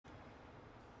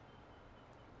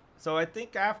So I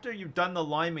think after you've done the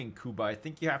liming, Kuba, I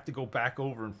think you have to go back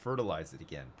over and fertilize it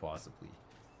again, possibly.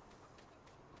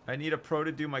 I need a pro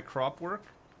to do my crop work.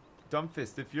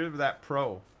 Dumbfist, if you're that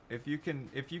pro, if you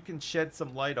can shed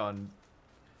some light on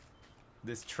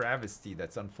this travesty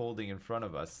that's unfolding in front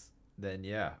of us, then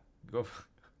yeah, go.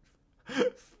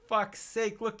 Fuck's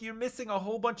sake! Look, you're missing a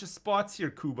whole bunch of spots here,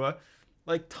 Kuba,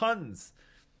 like tons.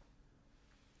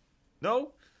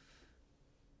 No,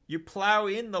 you plow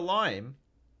in the lime.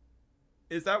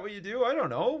 Is that what you do? I don't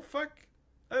know. Fuck,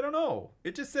 I don't know.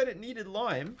 It just said it needed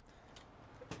lime,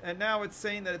 and now it's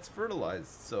saying that it's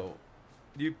fertilized. So,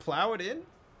 do you plow it in?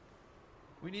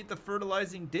 We need the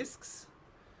fertilizing discs.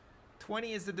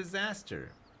 20 is a disaster.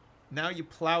 Now you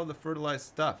plow the fertilized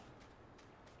stuff.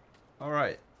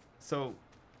 Alright. So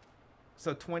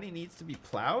 20 needs to be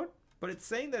plowed? But it's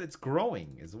saying that it's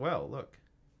growing as well. Look.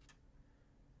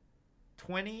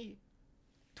 20,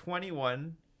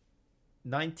 21,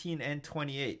 19, and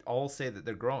 28 all say that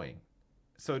they're growing.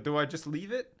 So do I just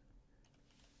leave it?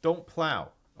 Don't plow.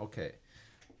 Okay.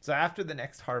 So after the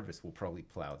next harvest, we'll probably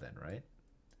plow then, right?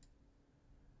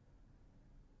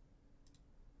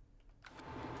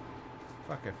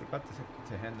 Fuck, I forgot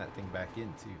to hand that thing back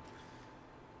in, too.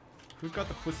 Who's got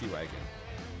the pussy wagon?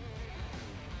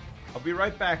 I'll be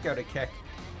right back out of Keck.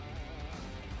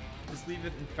 Just leave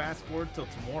it and fast forward till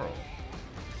tomorrow.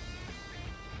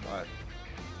 But,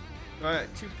 alright,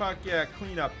 Tupac, yeah,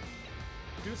 clean up.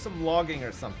 Do some logging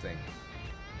or something.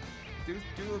 Do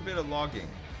a bit of logging,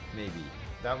 maybe.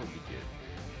 That would be good.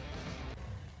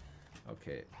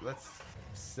 Okay, let's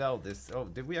sell this. Oh,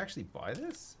 did we actually buy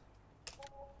this?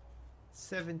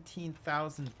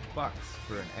 17,000 bucks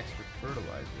for an extra fertilizer.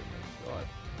 My God,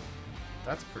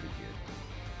 that's pretty good.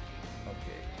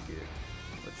 Okay, good.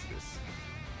 What's this?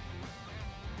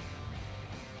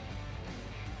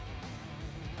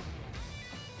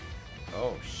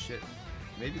 Oh shit.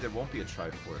 Maybe there won't be a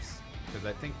Triforce because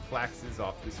I think Flax is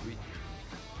off this week.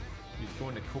 He's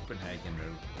going to Copenhagen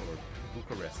or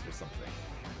Bucharest or something.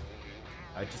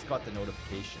 I just got the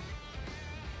notification.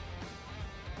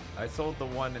 I sold the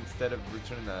one instead of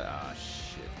returning the... Ah,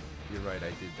 shit. You're right, I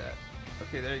did that.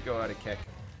 Okay, there you go, out of Keck.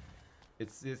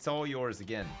 It's all yours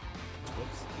again.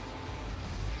 Whoops.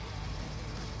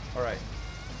 Alright.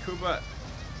 Kuba,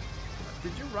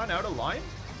 did you run out of lime?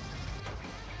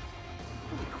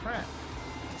 Holy crap.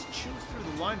 Just chews through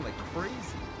the lime like crazy.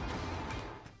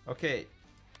 Okay.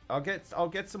 I'll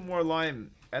get some more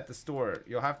lime at the store.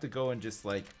 You'll have to go and just,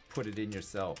 like, put it in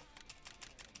yourself.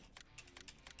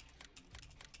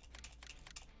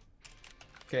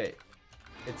 Okay,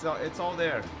 it's all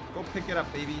there. Go pick it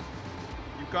up, baby.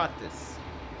 You got this.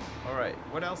 All right,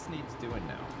 what else needs doing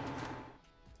now?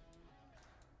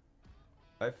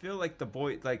 I feel like the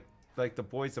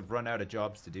boys have run out of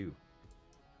jobs to do.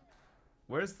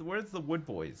 Where's the wood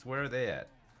boys? Where are they at?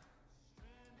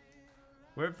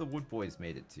 Where have the wood boys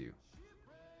made it to?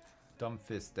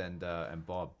 Dumbfist and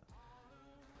Bob.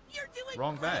 You're doing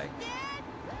wrong bag.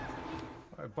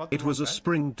 It was a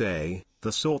spring day,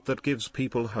 the sort that gives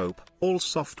people hope, all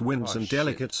soft winds and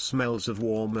delicate smells of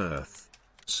warm earth.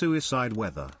 Suicide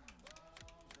weather.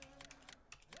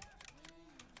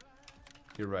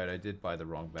 You're right, I did buy the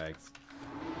wrong bags.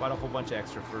 Bought a whole bunch of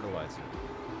extra fertilizer.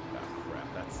 Oh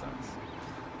crap, that sucks.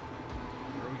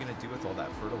 What are we gonna do with all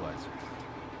that fertilizer?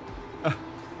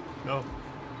 No,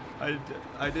 I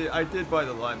did buy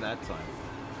the lime that time.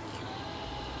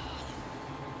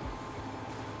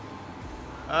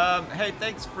 Hey,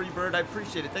 thanks, Freebird. I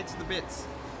appreciate it. Thanks for the bits.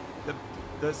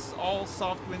 The all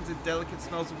soft winds and delicate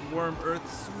smells of warm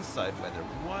earth, suicide weather.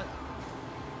 What?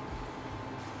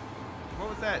 What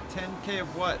was that? 10k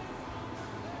of what?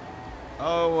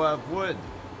 Oh, wood.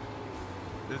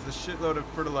 There's a shitload of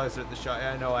fertilizer at the shop.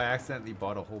 Yeah, I know. I accidentally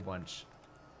bought a whole bunch.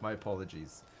 My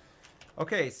apologies.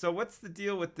 Okay, so what's the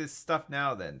deal with this stuff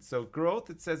now then? So growth,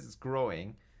 it says it's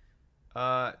growing.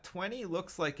 20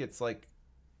 looks like it's like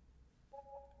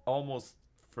almost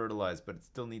fertilized, but it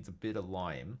still needs a bit of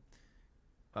lime.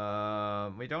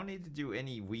 We don't need to do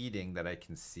any weeding that I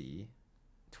can see.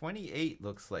 28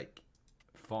 looks like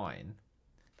fine,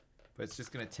 but it's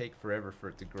just gonna take forever for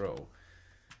it to grow.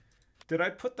 Did I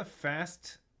put the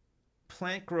fast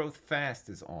plant growth fast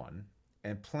is on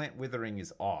and plant withering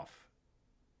is off?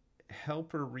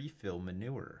 Helper refill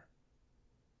manure.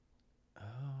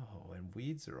 Oh, and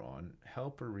weeds are on.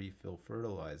 Helper refill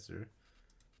fertilizer.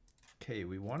 Okay,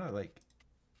 we want to like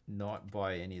not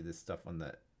buy any of this stuff on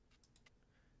the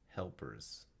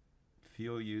helpers.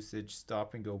 Fuel usage,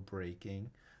 stop and go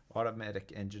braking,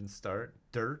 automatic engine start,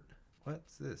 dirt.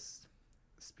 What's this?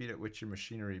 Speed at which your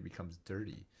machinery becomes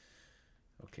dirty.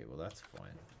 Okay, well that's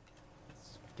fine.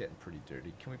 It's getting pretty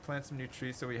dirty. Can we plant some new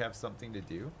trees so we have something to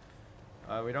do?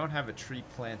 We don't have a tree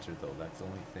planter though, that's the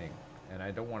only thing. And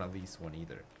I don't want to lease one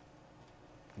either.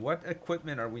 What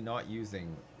equipment are we not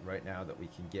using right now that we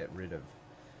can get rid of?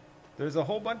 There's a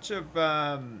whole bunch of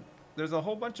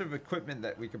equipment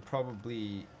that we could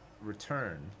probably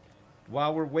return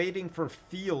while we're waiting for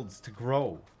fields to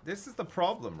grow. This is the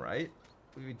problem, right?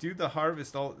 We do the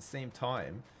harvest all at the same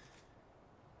time,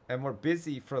 and we're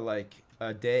busy for like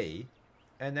a day,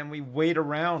 and then we wait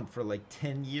around for like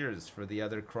 10 years for the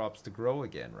other crops to grow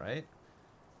again, right?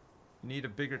 You need a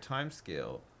bigger time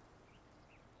scale.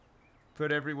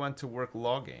 Put everyone to work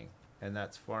logging, and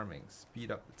that's farming.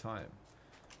 Speed up the time.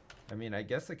 I mean, I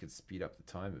guess I could speed up the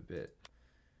time a bit.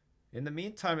 In the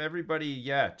meantime, everybody,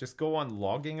 yeah, just go on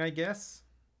logging, I guess.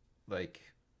 Like,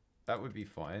 that would be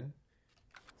fine.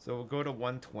 So we'll go to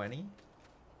 120.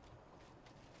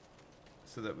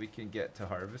 So that we can get to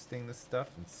harvesting this stuff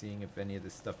and seeing if any of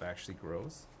this stuff actually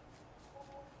grows.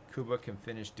 Kuba can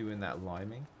finish doing that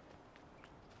liming.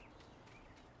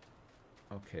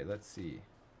 Okay, let's see.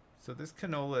 So this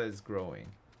canola is growing.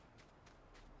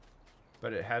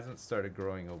 But it hasn't started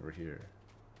growing over here.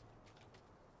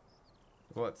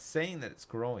 Well, it's saying that it's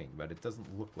growing, but it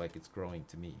doesn't look like it's growing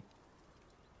to me.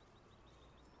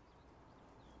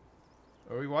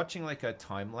 Are we watching like a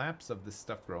time lapse of this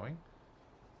stuff growing?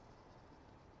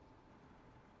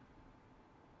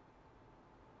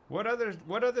 What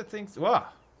other things? Wow.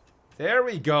 There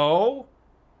we go.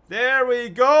 There we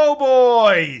go,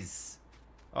 boys.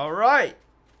 All right.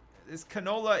 This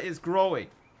canola is growing.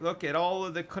 Look at all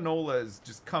of the canolas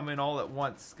just coming all at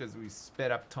once because we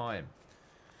sped up time.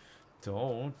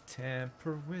 Don't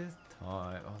tamper with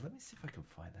time. Oh, let me see if I can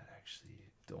find that actually.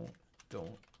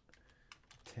 Don't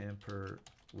tamper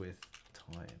with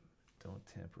time. Don't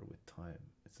tamper with time.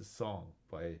 It's a song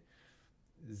by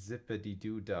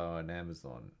Zippity-Doo-Dah on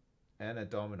Amazon. Anna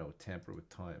Domino, Tamper with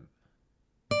Time.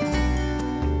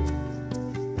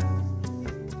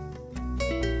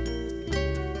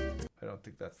 I don't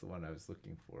think that's the one I was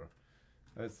looking for.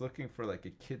 I was looking for like a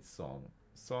kid's song.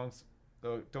 Songs,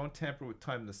 oh, Don't Tamper with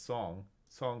Time, the song.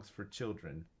 Songs for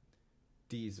Children.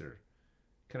 Deezer.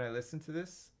 Can I listen to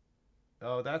this?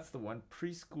 Oh, that's the one.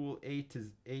 Preschool A to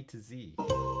Z.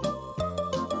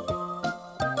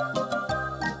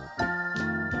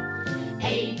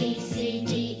 A, B, C,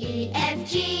 D, E, F,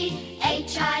 G,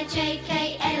 H, I, J,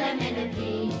 K, L, M, N, O,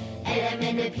 P, L, M,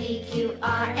 N, O, P, Q,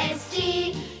 R, S,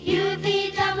 T, U,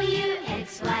 V, W,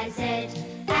 X, Y, Z.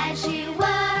 As you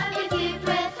were, if you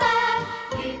prefer,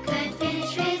 you could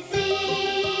finish with Z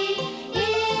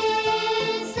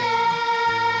instead.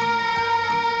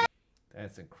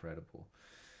 That's incredible.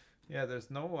 Yeah, there's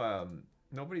no,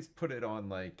 nobody's put it on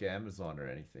like Amazon or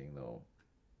anything though.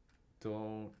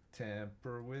 Don't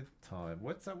tamper with time.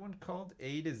 What's that one called?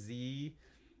 A to Z.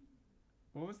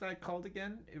 What was that called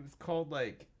again? It was called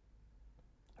like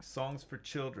Songs for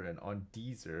Children on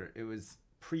Deezer. It was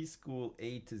preschool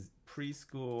A to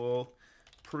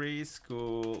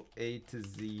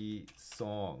Z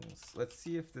songs. Let's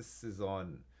see if this is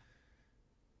on.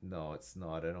 No, it's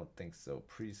not. I don't think so.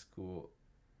 Preschool.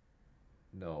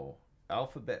 No.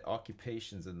 Alphabet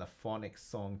occupations and the phonics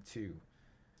song 2.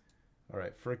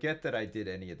 Alright, forget that I did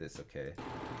any of this, okay?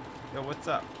 Yo, what's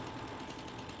up?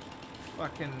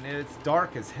 Fucking, it's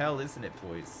dark as hell, isn't it,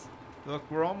 boys? Look,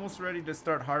 we're almost ready to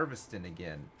start harvesting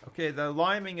again. Okay, the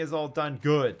liming is all done.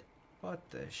 Good. What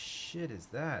the shit is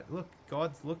that? Look,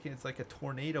 God's looking. It's like a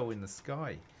tornado in the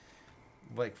sky.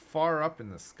 Like, far up in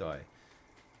the sky.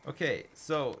 Okay,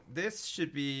 so this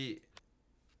should be...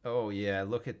 Oh, yeah,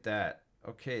 look at that.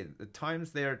 Okay, the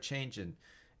times they are changing.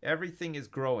 Everything is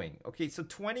growing. Okay, so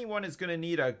 21 is going to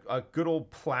need a good old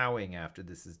plowing after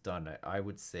this is done, I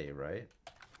would say, right?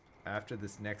 After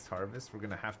this next harvest, we're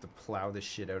going to have to plow the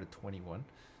shit out of 21.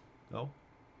 No?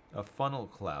 A funnel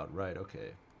cloud, right,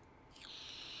 okay.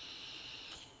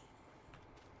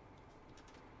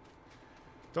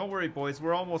 Don't worry, boys.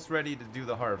 We're almost ready to do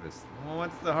the harvest.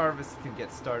 Once the harvest can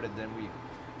get started, then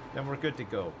we're good to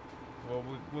go. Well,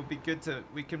 we'll be good to...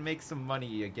 We can make some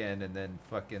money again, and then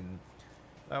fucking...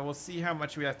 we'll see how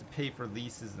much we have to pay for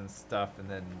leases and stuff, and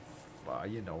then,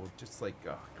 you know, just like...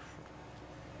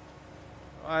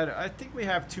 I think we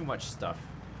have too much stuff.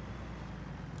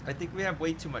 I think we have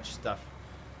way too much stuff.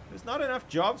 There's not enough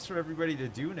jobs for everybody to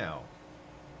do now.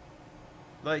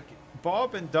 Like,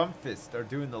 Bob and Dumbfist are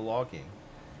doing the logging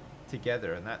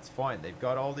together, and that's fine. They've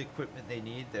got all the equipment they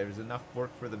need. There's enough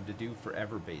work for them to do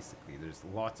forever, basically. There's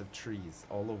lots of trees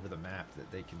all over the map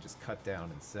that they can just cut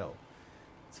down and sell.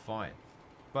 It's fine.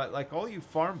 But, like, all you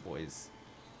farm boys,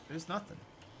 there's nothing.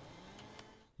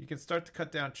 You can start to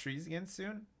cut down trees again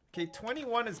soon. Okay,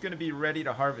 21 is going to be ready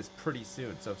to harvest pretty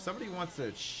soon. So if somebody wants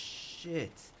to...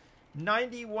 Shit.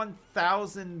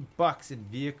 91,000 bucks in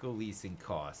vehicle leasing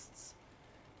costs.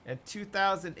 And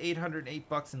 2,808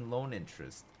 bucks in loan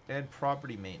interest. And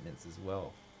property maintenance as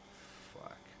well.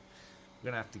 Fuck.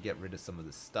 We're going to have to get rid of some of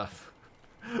this stuff.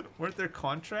 Weren't there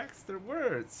contracts? There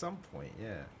were at some point,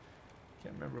 yeah.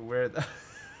 Can't remember where the...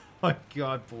 Oh my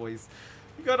god, boys.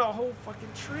 You got a whole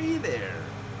fucking tree there.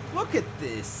 Look at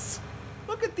this.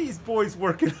 Look at these boys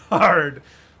working hard.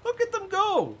 Look at them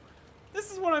go.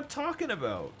 This is what I'm talking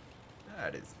about.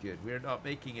 That is good. We're not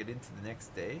making it into the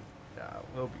next day.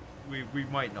 We'll be, we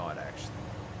might not, actually.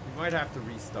 We might have to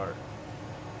restart.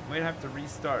 We might have to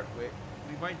restart.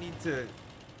 We might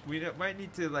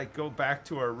need to like go back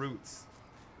to our roots.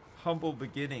 Humble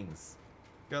beginnings.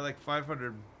 Got like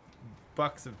 500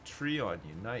 bucks of tree on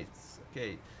you. Nice.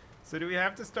 Okay. So do we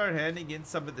have to start handing in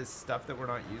some of this stuff that we're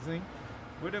not using?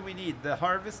 What do we need? The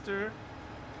harvester.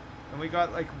 And we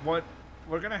got like what?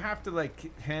 We're going to have to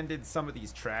like hand in some of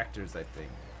these tractors, I think.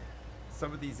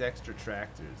 Some of these extra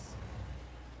tractors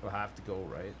will have to go,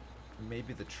 right?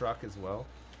 Maybe the truck as well.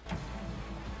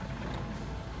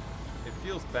 It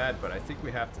feels bad, but I think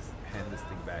we have to hand this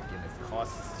thing back in. It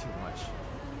costs too much.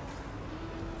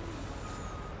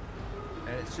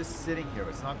 And it's just sitting here.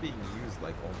 It's not being used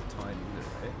like all the time either,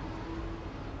 right?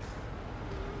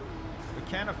 We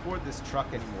can't afford this truck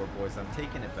anymore, boys. I'm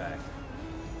taking it back.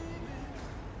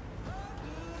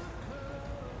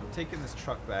 I'm taking this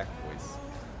truck back, boys.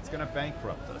 It's gonna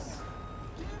bankrupt us.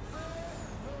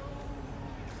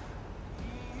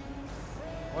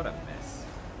 What a mess.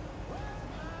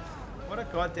 What a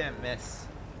goddamn mess.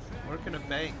 Working a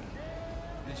bank.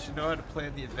 They should know how to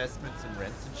plan the investments and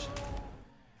rents and shit.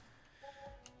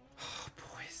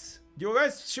 You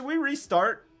guys, should we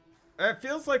restart? It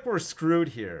feels like we're screwed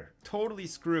here. Totally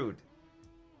screwed.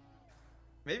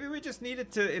 Maybe we just needed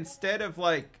to, instead of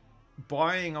like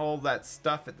buying all that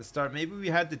stuff at the start, maybe we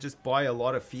had to just buy a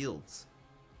lot of fields.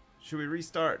 Should we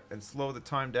restart and slow the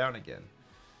time down again?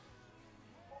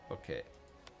 Okay.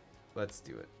 Let's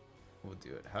do it. We'll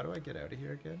do it. How do I get out of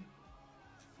here again?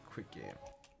 Quick game.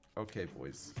 Okay,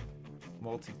 boys.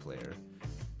 Multiplayer.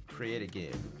 Create a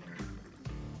game.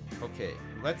 Okay,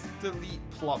 let's delete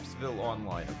Plopsville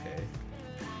Online, okay?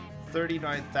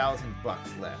 39,000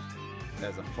 bucks left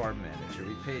as a farm manager.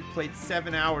 We played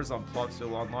 7 hours on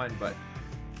Plopsville Online, but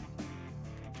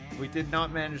we did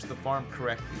not manage the farm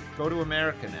correctly. Go to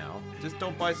America now. Just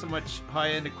don't buy so much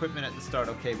high-end equipment at the start.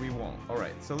 Okay, we won't.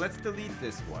 Alright, so let's delete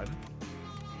this one.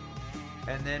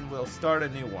 And then we'll start a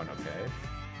new one, okay?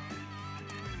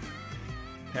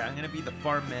 Okay, I'm gonna be the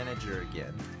farm manager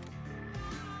again.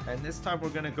 And this time we're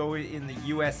gonna go in the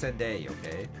US and A,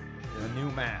 okay? A new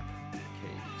map.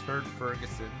 Okay, Turd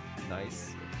Ferguson.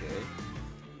 Nice, okay.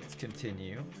 Let's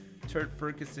continue. Turd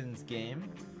Ferguson's game.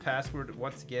 Password,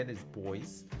 once again, is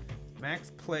boys. Max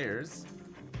players,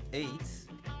 8.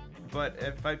 But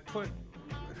if I put...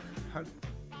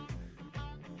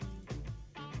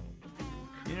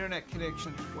 Internet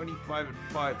connection, 25 and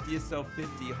 5. DSL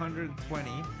 50,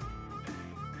 120.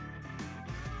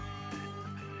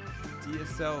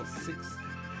 DSL 6.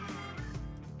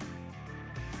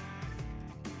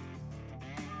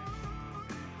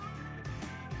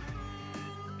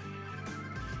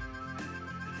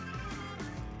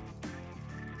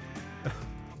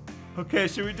 Okay,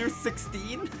 should we do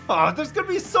 16? Oh, there's gonna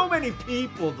be so many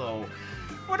people though.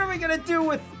 What are we gonna do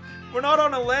with... We're not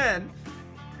on a LAN.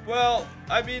 Well,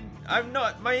 I mean, I'm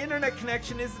not... My internet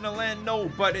connection isn't a LAN,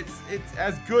 no, but it's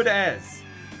as good as.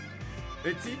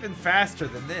 It's even faster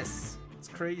than this. It's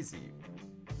crazy.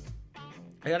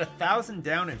 I got 1,000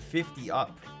 down and 50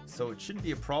 up, so it shouldn't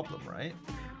be a problem, right?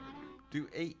 Do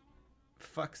 8.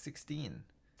 Fuck 16.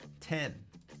 10.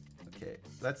 Okay,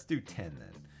 let's do 10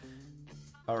 then.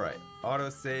 Alright, auto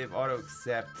save, auto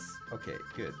accept. Okay,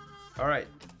 good. Alright,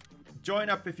 join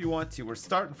up if you want to. We're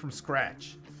starting from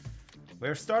scratch.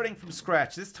 We're starting from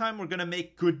scratch. This time we're gonna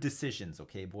make good decisions,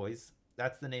 okay, boys?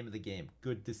 That's the name of the game.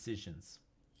 Good decisions.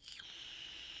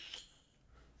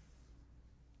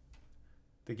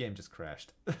 The game just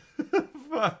crashed.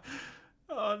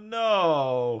 Oh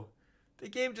no! The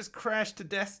game just crashed to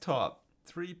desktop.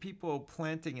 3 people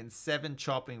planting and 7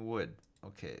 chopping wood.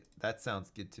 Okay, that sounds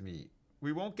good to me.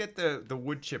 We won't get the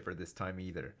wood chipper this time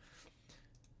either.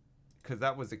 Because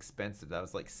that was expensive. That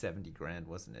was like 70 grand,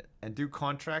 wasn't it? And do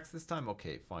contracts this time?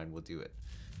 Okay, fine, we'll do it.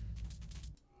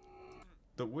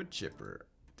 The wood chipper.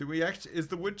 Do we actually... Is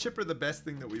the wood chipper the best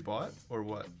thing that we bought? Or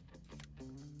what?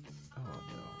 Oh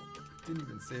no. Didn't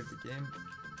even save the game.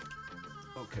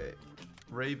 Okay.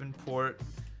 Ravenport.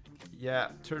 Yeah,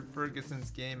 Turd Ferguson's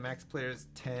game. Max players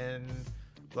 10.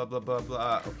 Blah, blah, blah,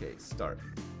 blah. Okay, start.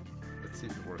 Let's see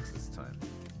if it works this time.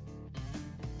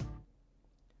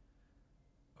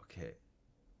 Okay.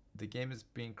 The game is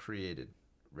being created.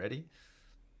 Ready?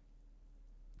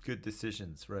 Good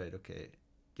decisions. Right, okay.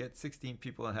 Get 16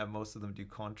 people and have most of them do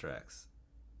contracts.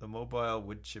 The mobile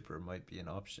wood chipper might be an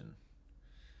option.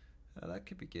 That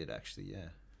could be good, actually, yeah.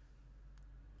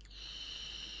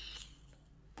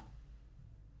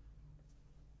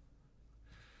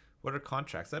 What are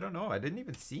contracts? I don't know. I didn't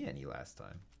even see any last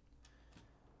time.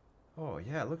 Oh,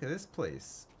 yeah, look at this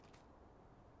place.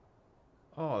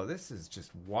 Oh, this is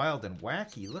just wild and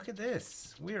wacky. Look at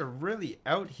this. We are really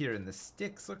out here in the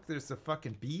sticks. Look, there's a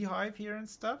fucking beehive here and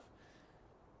stuff.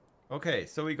 Okay,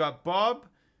 so we got Bob,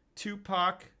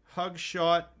 Tupac,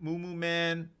 Hugshot, Moo Moo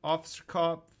Man, Officer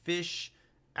Cop, Fish,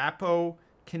 Apo,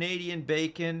 Canadian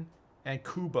Bacon, and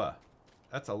Cuba.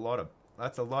 That's a lot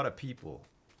of people.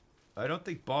 I don't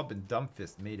think Bob and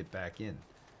Dumbfist made it back in.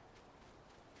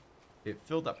 It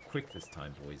filled up quick this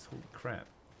time, boys. Holy crap.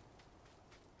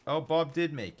 Oh, Bob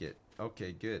did make it.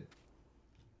 Okay, good.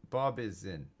 Bob is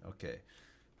in. Okay.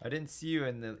 I didn't see you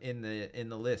in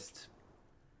the list.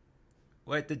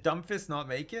 Wait, did Dumbfist not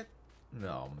make it?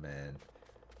 No, man.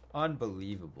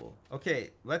 Unbelievable.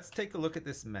 Okay, let's take a look at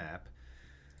this map.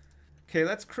 Okay,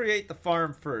 let's create the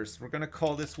farm first. We're gonna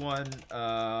call this one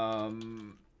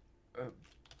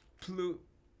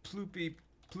Ploopy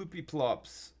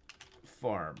Plops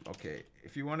Farm. Okay,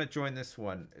 if you want to join this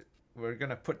one, we're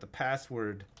gonna put the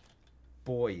password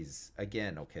boys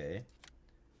again. Okay,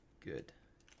 good.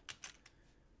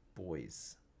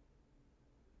 Boys.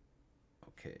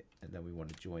 Okay, and then we want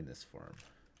to join this farm.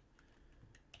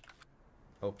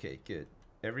 Okay, good.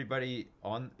 Everybody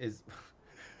on is.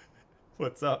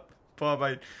 What's up, Bob?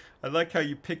 I like how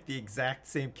you picked the exact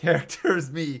same character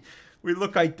as me. We're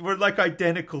like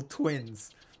identical twins.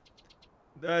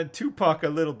 Tupac a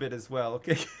little bit as well.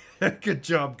 Okay, good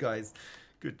job, guys.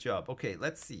 Good job. Okay,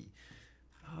 let's see.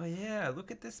 Oh yeah, look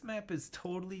at this map is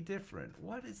totally different.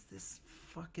 What is this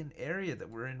fucking area that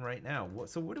we're in right now?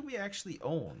 So what do we actually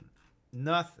own?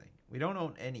 Nothing. We don't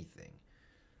own anything.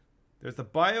 There's the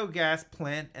biogas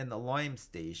plant and the lime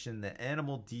station, the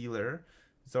animal dealer.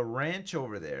 There's a ranch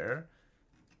over there.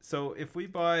 So if we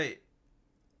buy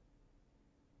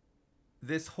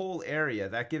this whole area,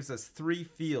 that gives us 3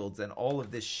 fields and all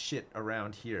of this shit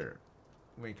around here.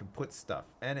 We can put stuff.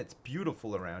 And it's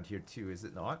beautiful around here too, is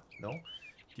it not? No?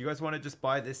 Do you guys want to just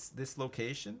buy this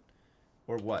location?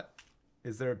 Or what?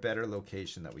 Is there a better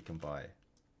location that we can buy?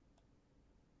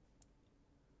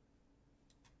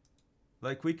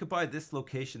 Like, we could buy this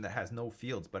location that has no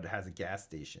fields, but it has a gas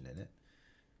station in it.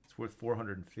 It's worth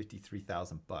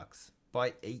 453,000 bucks.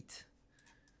 Buy 8.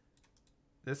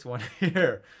 This one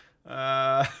here.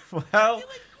 Well,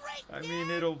 I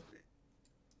mean, it'll...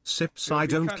 Sips, I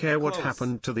don't care what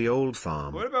happened to the old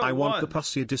farm. What about I want one? the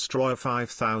Pussy Destroyer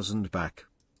 5,000 back.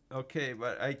 Okay,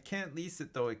 but I can't lease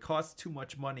it, though. It costs too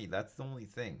much money. That's the only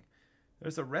thing.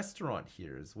 There's a restaurant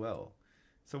here as well.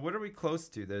 So what are we close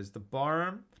to? There's the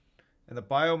barn and the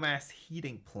biomass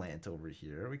heating plant over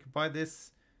here. We could buy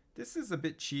this. This is a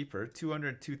bit cheaper,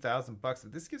 202,000 bucks.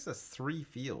 But this gives us 3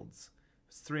 fields.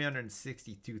 It's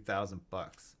 362,000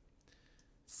 bucks.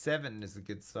 7 is a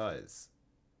good size.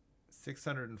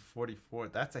 644.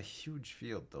 That's a huge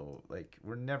field, though. Like,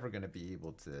 we're never going to be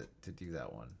able to do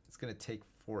that one. It's going to take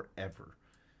forever.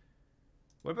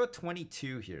 What about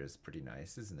 22 here? Is pretty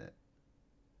nice, isn't it?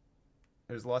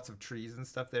 There's lots of trees and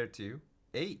stuff there, too.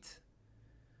 8.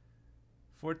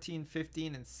 14,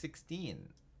 15, and 16.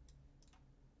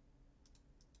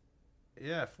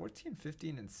 Yeah, 14,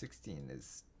 15, and 16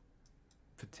 is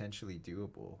potentially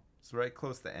doable. It's right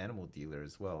close to the animal dealer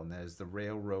as well. And there's the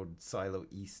railroad silo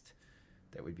east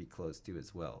that would be close to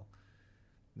as well.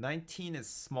 19 is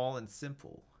small and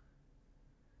simple.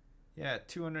 Yeah,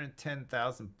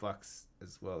 210,000 bucks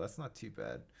as well. That's not too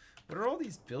bad. What are all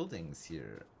these buildings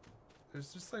here?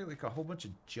 There's just like a whole bunch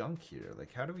of junk here.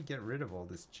 Like, how do we get rid of all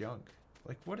this junk?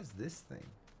 Like, what is this thing?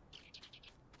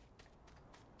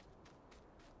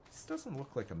 This doesn't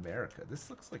look like America. This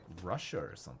looks like Russia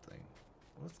or something.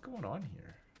 What's going on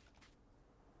here?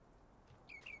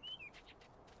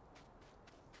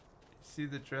 See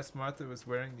the dress Martha was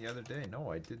wearing the other day?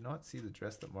 No, I did not see the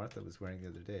dress that Martha was wearing the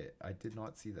other day. I did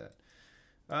not see that.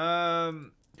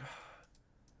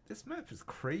 This map is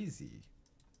crazy.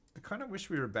 I kind of wish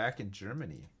we were back in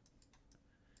Germany.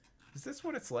 Is this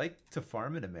what it's like to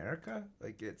farm in America?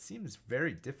 Like, it seems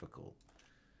very difficult.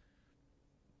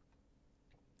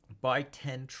 Buy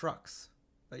 10 trucks.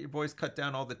 Let your boys cut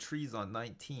down all the trees on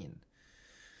 19.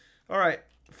 All right,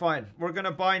 fine. We're going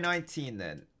to buy 19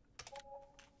 then.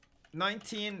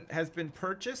 19 has been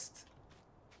purchased.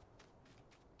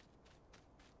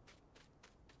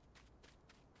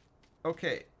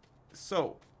 Okay,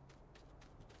 so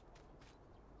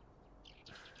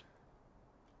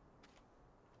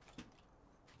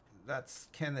that's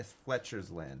Kenneth Fletcher's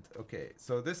land. Okay,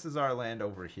 so this is our land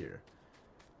over here.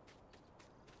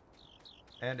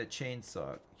 And a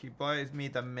chainsaw. He buys me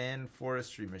the man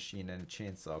forestry machine and a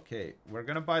chainsaw. Okay, we're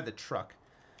gonna buy the truck.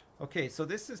 Okay, so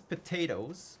this is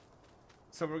potatoes.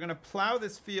 So we're gonna plow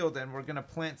this field and we're gonna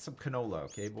plant some canola,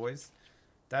 okay, boys?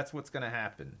 That's what's gonna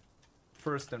happen,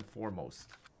 first and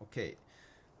foremost. Okay,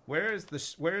 where is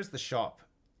the shop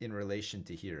in relation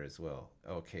to here as well?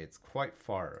 Okay, it's quite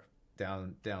far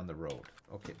down the road.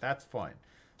 Okay, that's fine.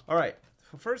 All right,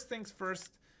 so first things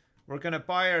first, we're gonna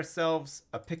buy ourselves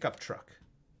a pickup truck,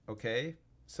 okay,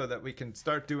 so that we can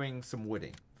start doing some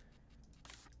wooding.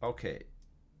 Okay,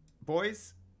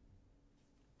 boys,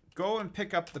 go and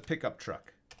pick up the pickup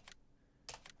truck.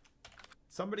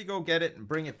 Somebody go get it and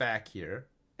bring it back here.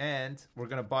 And we're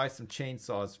going to buy some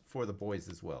chainsaws for the boys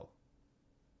as well.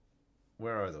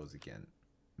 Where are those again?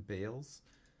 Bales?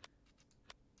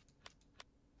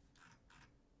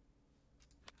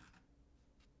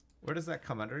 Where does that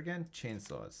come under again?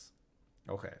 Chainsaws.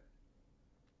 Okay.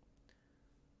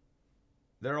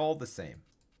 They're all the same.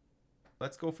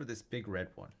 Let's go for this big red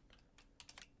one.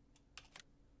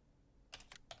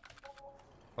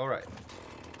 All right.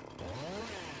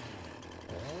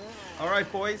 All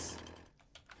right, boys.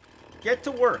 Get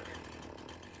to work.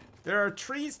 There are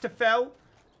trees to fell,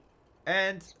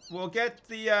 and we'll get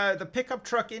the pickup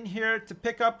truck in here to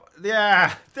pick up.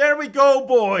 Yeah, there we go,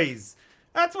 boys.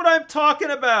 That's what I'm talking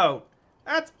about.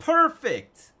 That's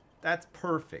perfect. That's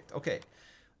perfect. Okay,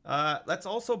 let's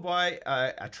also buy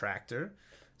a tractor.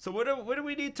 So what do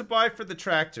we need to buy for the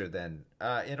tractor then?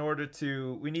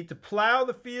 We need to plow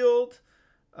the field.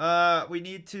 We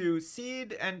need to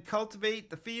seed and cultivate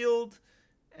the field.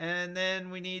 And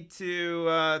then we need to,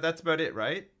 that's about it,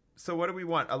 right? So what do we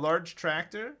want? A large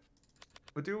tractor?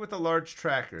 We'll do it with a large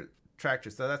tractor.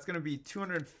 So that's going to be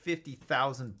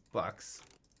 250,000 bucks.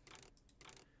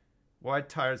 Wide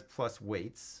tires plus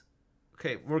weights.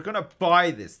 Okay, we're going to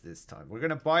buy this time. We're going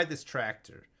to buy this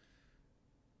tractor.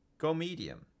 Go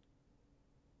medium.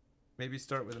 Maybe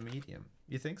start with a medium.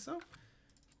 You think so?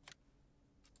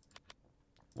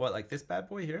 What, like this bad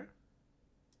boy here?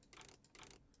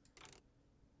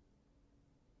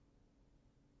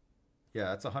 Yeah,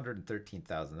 that's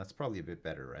 113,000. That's probably a bit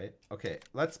better, right? Okay,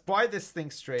 let's buy this thing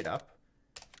straight up.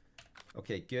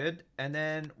 Okay, good. And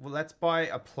then let's buy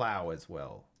a plow as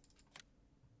well.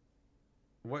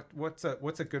 What's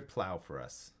a good plow for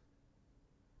us?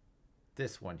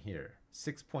 This one here.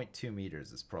 6.2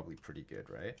 meters is probably pretty good,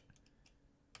 right?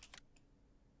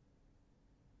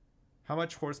 How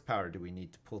much horsepower do we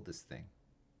need to pull this thing?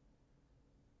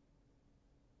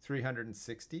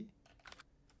 360?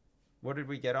 What did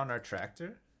we get on our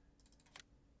tractor?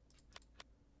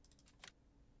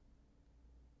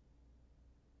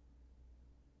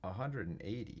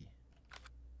 $180.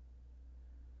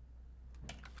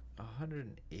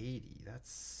 180. That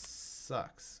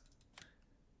sucks.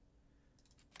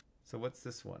 So what's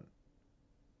this one?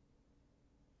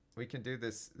 We can do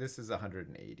this. This is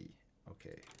 180.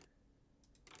 Okay.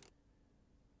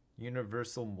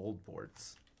 Universal mold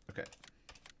boards. Okay.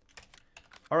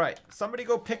 All right, somebody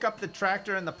go pick up the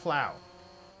tractor and the plow.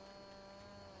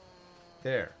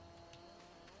 There.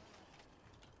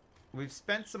 We've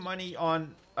spent some money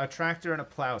on a tractor and a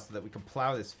plow so that we can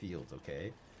plow this field,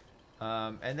 okay?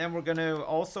 And then we're going to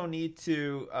also need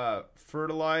to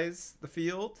fertilize the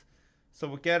field. So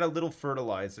we'll get a little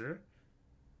fertilizer.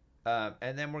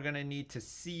 And then we're going to need to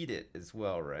seed it as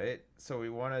well, right? So we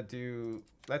want to do...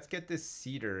 Let's get this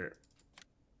seeder...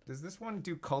 Does this one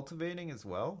do cultivating as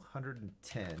well?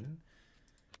 110.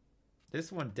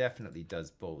 This one definitely does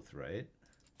both, right?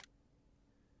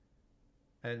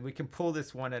 And we can pull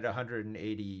this one at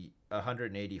 180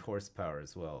 horsepower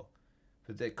as well.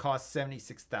 But they cost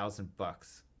 76,000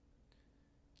 bucks.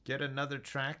 Get another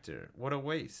tractor. What a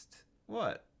waste.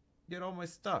 What? Get all my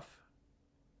stuff.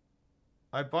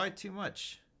 I buy too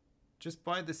much. Just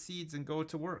buy the seeds and go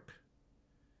to work.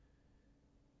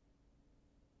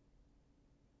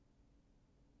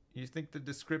 You think the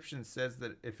description says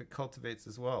that if it cultivates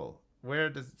as well? Where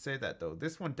does it say that though?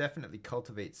 This one definitely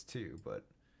cultivates too, but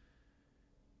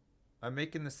I'm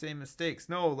making the same mistakes.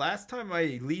 No, last time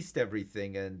I leased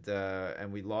everything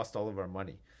and we lost all of our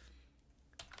money.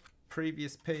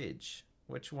 Previous page.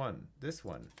 Which one? This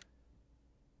one.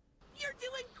 You're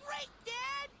doing great,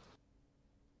 Dad!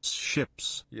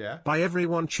 Ships. Yeah? Buy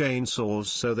everyone chainsaws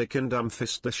so they can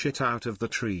dumbfist the shit out of the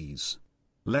trees.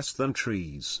 Less than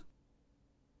trees.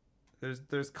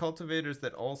 There's cultivators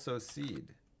that also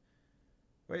seed.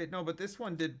 Wait, no, but this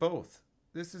one did both.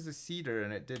 This is a seeder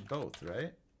and it did both,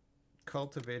 right?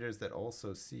 Cultivators that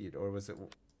also seed. Or was it...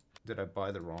 Did I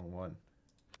buy the wrong one?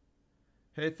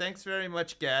 Hey, thanks very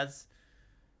much, Gaz.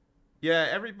 Yeah,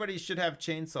 everybody should have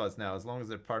chainsaws now as long as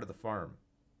they're part of the farm.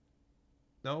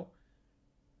 No?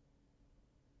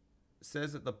 It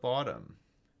says at the bottom.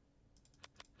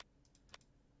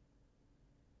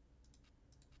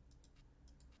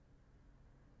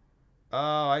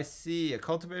 Oh, I see. A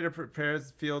cultivator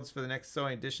prepares fields for the next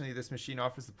sowing. Additionally, this machine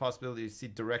offers the possibility to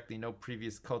seed directly. No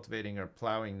previous cultivating or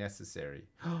plowing necessary.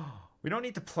 We don't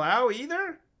need to plow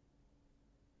either?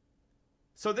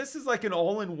 So this is like an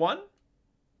all-in-one?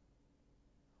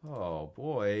 Oh,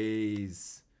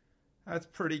 boys. That's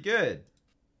pretty good.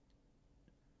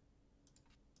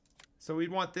 So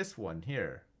we'd want this one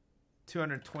here.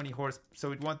 220 horse. So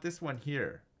we'd want this one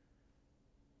here.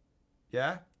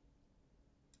 Yeah?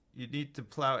 You need to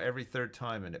plow every third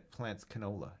time and it plants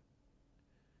canola.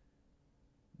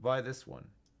 Buy this one.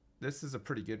 This is a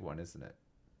pretty good one, isn't it?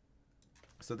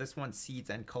 So this one seeds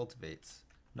and cultivates.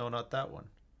 No, not that one.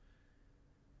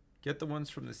 Get the ones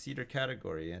from the seeder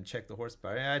category and check the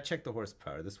horsepower. Yeah, I checked the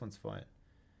horsepower. This one's fine.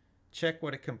 Check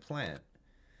what it can plant.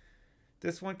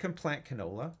 This one can plant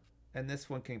canola. And this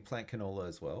one can plant canola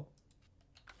as well.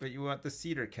 But you want the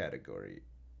seeder category.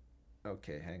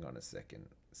 Okay, hang on a second.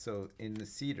 So in the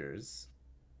seeders,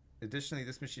 additionally,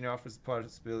 this machine offers the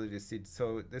possibility to seed.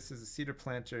 So this is a seeder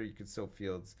planter. You can sow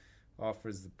fields.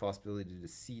 Offers the possibility to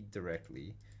seed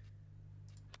directly.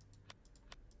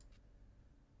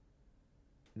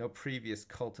 No previous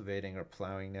cultivating or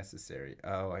plowing necessary.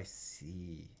 Oh, I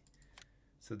see.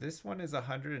 So this one is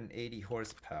 180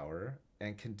 horsepower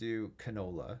and can do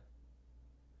canola.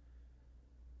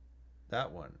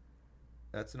 That one.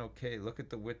 That's an okay. Look at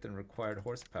the width and required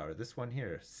horsepower. This one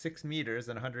here, 6 meters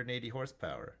and 180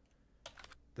 horsepower.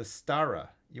 The Stara,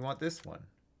 you want this one.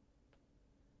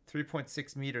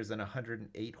 3.6 meters and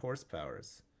 108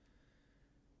 horsepowers.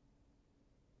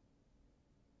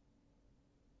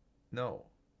 No.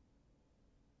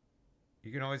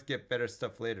 You can always get better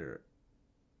stuff later.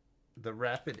 The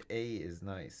Rapid A is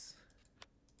nice.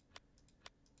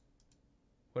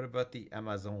 What about the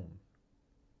Amazon?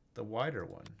 The wider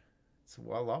one. It's a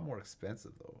lot more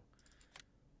expensive though.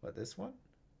 What, this one?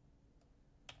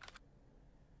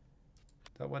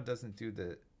 That one doesn't do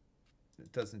the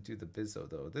Bizzo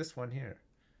though. This one here.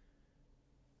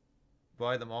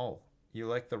 Buy them all. You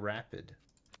like the Rapid.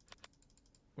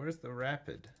 Where's the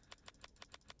Rapid?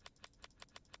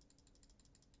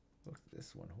 Look at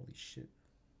this one. Holy shit.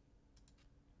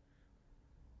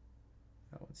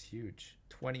 That one's huge.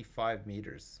 25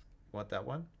 meters. You want that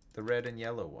one? The red and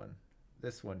yellow one.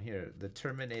 This one here. The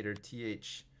Terminator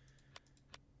TH.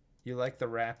 You like the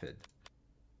Rapid.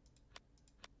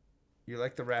 You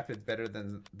like the Rapid better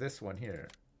than this one here.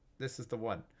 This is the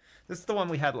one. This is the one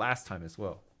we had last time as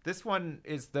well. This one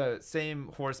is the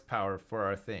same horsepower for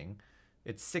our thing.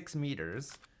 It's 6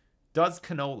 meters. Does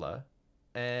canola.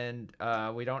 And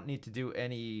we don't need to do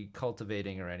any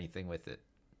cultivating or anything with it.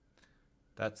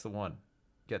 That's the one.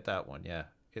 Get that one, yeah.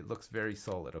 It looks very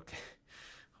solid, okay.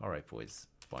 All right, boys.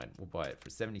 Fine, we'll buy it for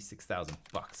 76,000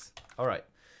 bucks. All right.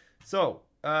 So,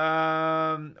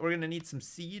 we're going to need some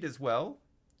seed as well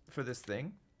for this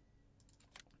thing.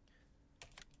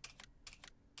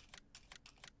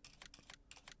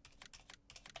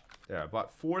 There, I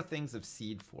bought 4 things of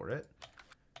seed for it.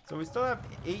 So we still have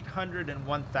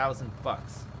 801,000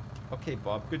 bucks. Okay,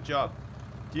 Bob, good job.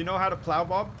 Do you know how to plow,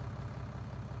 Bob?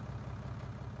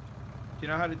 Do you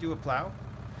know how to do a plow?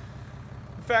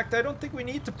 In fact, I don't think we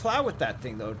need to plow with that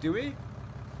thing, though, do we?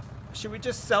 Should we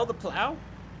just sell the plow?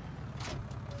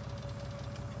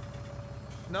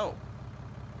 No.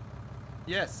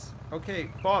 Yes. Okay,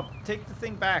 Bob, take the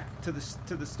thing back to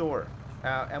the store.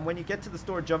 And when you get to the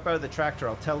store, jump out of the tractor.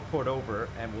 I'll teleport over,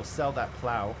 and we'll sell that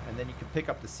plow. And then you can pick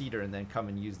up the seeder and then come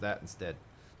and use that instead.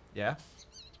 Yeah?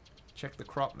 Check the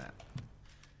crop map.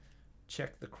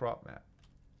 Check the crop map.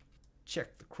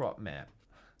 Check the crop map.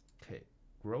 Okay.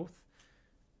 Growth.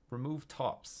 Remove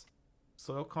tops.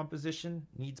 Soil composition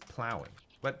needs plowing.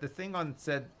 But the thing on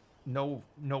said no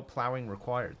plowing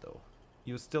required, though.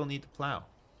 You still need to plow.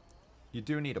 You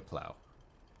do need a plow.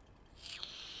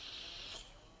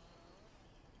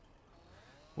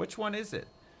 Which one is it?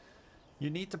 You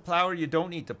need to plow or you don't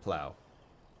need to plow?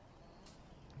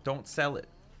 Don't sell it.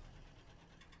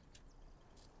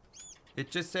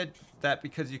 It just said that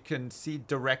because you can see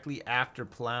directly after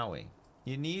plowing.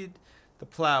 You need the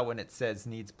plow when it says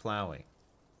needs plowing.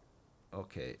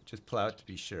 Okay, just plow it to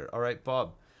be sure. All right,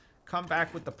 Bob. Come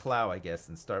back with the plow, I guess,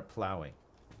 and start plowing.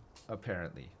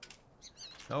 Apparently.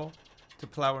 No? To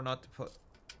plow or not to plow?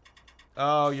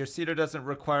 Oh, your seeder doesn't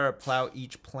require a plow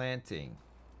each planting.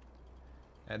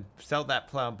 And sell that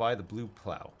plow and buy the blue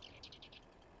plow.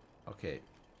 Okay.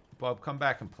 Bob, come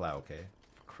back and plow, okay?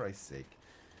 For Christ's sake.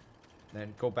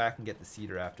 Then go back and get the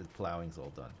seeder after the plowing's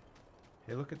all done.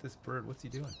 Hey, look at this bird. What's he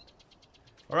doing?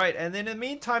 Alright, and then in the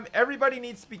meantime, everybody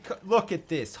needs to be... Look at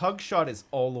this. Hugshot is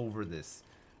all over this.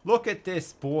 Look at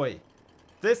this, boy.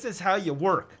 This is how you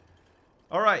work.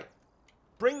 Alright.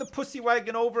 Bring the pussy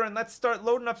wagon over and let's start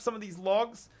loading up some of these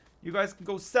logs. You guys can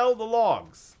go sell the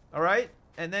logs. Alright?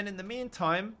 And then in the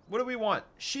meantime, what do we want?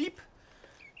 Sheep?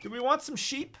 Do we want some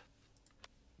sheep?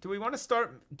 Do we want to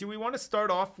start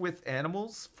off with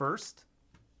animals first?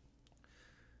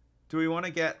 Do we want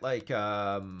to get like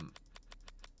a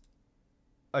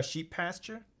sheep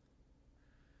pasture?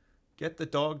 Get the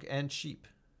dog and sheep.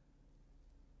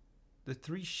 The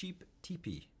 3 sheep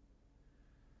teepee.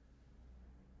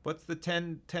 What's the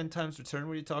 10 times return?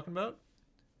 What are you talking about?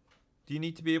 Do you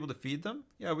need to be able to feed them?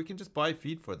 Yeah, we can just buy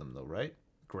feed for them though, right?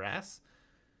 Grass?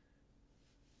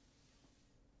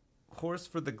 Horse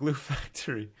for the glue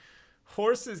factory.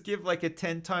 Horses give like a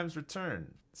 10 times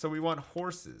return. So we want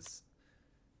horses.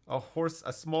 A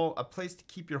place to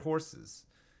keep your horses.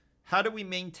 How do we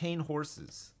maintain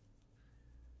horses?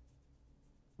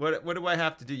 What do I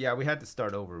have to do? Yeah, we had to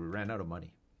start over. We ran out of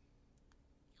money.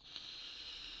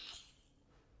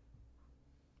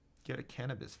 Get a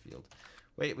cannabis field.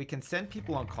 Wait, we can send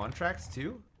people on contracts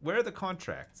too? Where are the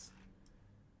contracts?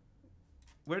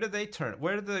 Where do they turn?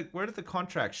 Where do the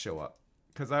contracts show up?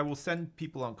 Because I will send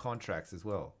people on contracts as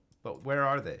well. But where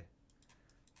are they?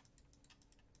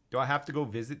 Do I have to go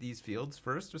visit these fields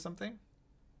first or something?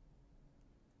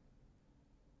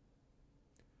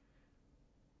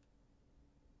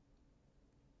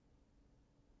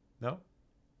 No?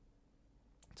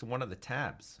 It's one of the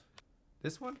tabs.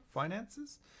 This one?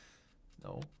 Finances?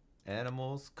 No.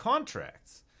 Animals.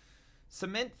 Contracts.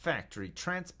 Cement factory.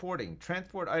 Transporting.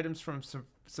 Transport items from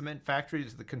cement factory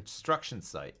to the construction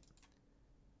site.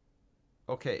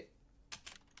 Okay.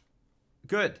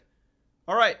 Good.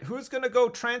 All right. Who's going to go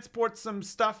transport some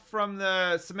stuff from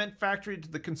the cement factory to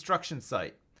the construction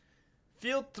site?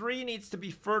 Field 3 needs to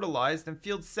be fertilized and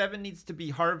field 7 needs to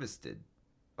be harvested.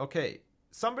 Okay.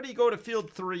 Somebody go to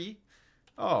field 3.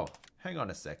 Oh, hang on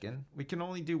a second. We can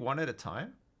only do one at a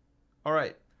time? All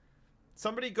right.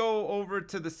 Somebody go over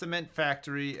to the cement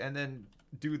factory and then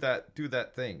do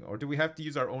that thing. Or do we have to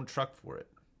use our own truck for it?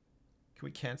 Can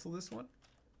we cancel this one?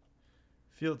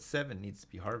 Field 7 needs to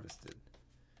be harvested.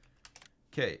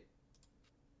 Okay.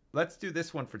 Let's do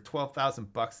this one for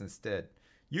 12,000 bucks instead.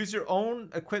 Use your own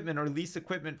equipment or lease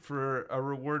equipment for a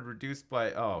reward reduced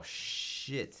by... Oh,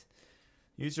 shit.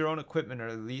 Use your own equipment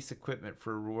or lease equipment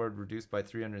for a reward reduced by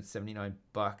 379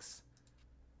 bucks.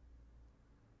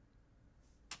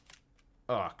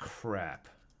 Oh, crap.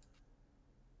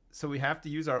 So we have to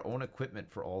use our own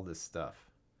equipment for all this stuff.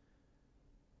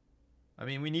 I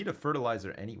mean, we need a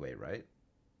fertilizer anyway, right?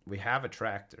 We have a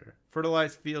tractor.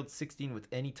 Fertilize field 16 with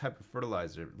any type of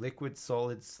fertilizer. Liquid,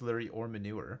 solid, slurry, or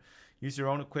manure. Use your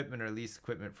own equipment or lease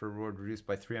equipment for a reward reduced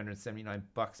by 379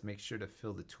 bucks. Make sure to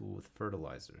fill the tool with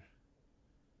fertilizer.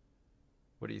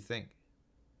 What do you think?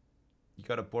 You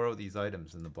gotta borrow these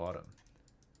items in the bottom.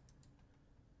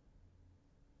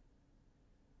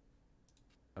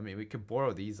 I mean, we could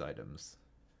borrow these items.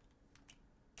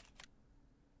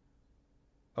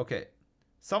 Okay.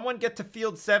 Someone get to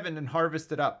field 7 and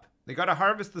harvest it up. They gotta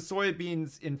harvest the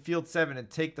soybeans in field 7 and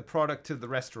take the product to the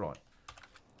restaurant.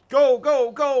 Go,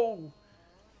 go, go!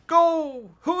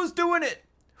 Go! Who's doing it?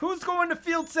 Who's going to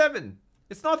field 7?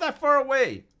 It's not that far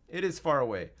away. It is far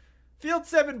away. Field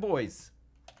 7, boys.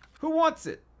 Who wants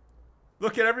it?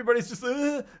 Look at everybody's just,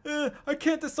 I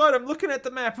can't decide. I'm looking at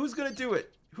the map. Who's going to do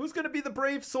it? Who's going to be the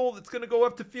brave soul that's going to go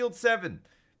up to field 7?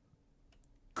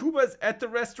 Kuba's at the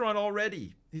restaurant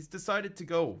already. He's decided to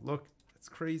go. Look, that's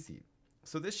crazy.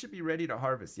 So this should be ready to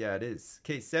harvest. Yeah, it is.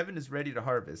 Okay, 7 is ready to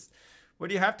harvest. What,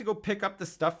 do you have to go pick up the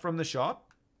stuff from the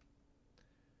shop?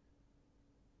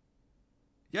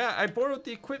 Yeah, I borrowed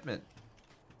the equipment.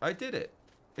 I did it.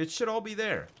 It should all be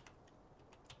there.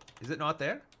 Is it not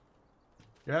there?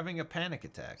 You're having a panic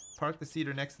attack. Park the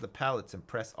seeder next to the pallets and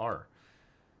press R.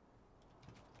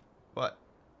 What?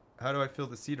 How do I fill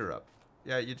the seeder up?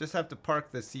 Yeah, you just have to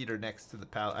park the seeder next to the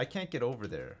pallet. I can't get over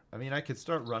there. I mean, I could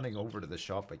start running over to the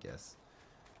shop, I guess.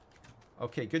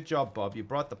 Okay, good job, Bob. You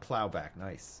brought the plow back.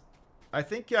 Nice. I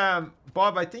think,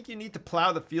 Bob, I think you need to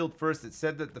plow the field first. It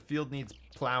said that the field needs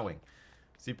plowing.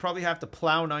 So you probably have to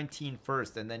plow 19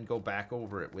 first and then go back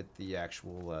over it with the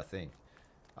actual thing.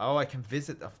 Oh, I can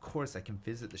visit. Of course, I can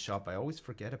visit the shop. I always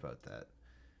forget about that.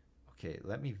 Okay,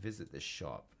 let me visit this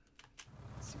shop.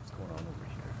 Let's see what's going on over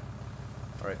here.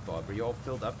 All right, Bob, are you all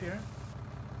filled up here?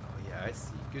 Oh, yeah, I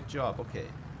see. Good job. Okay,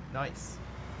 nice.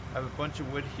 I have a bunch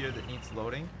of wood here that needs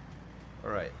loading.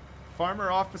 All right. Farmer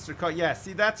officer call. Yeah,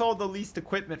 see, that's all the least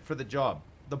equipment for the job.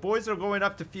 The boys are going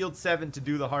up to field 7 to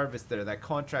do the harvest there. That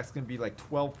contract's going to be like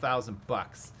 12,000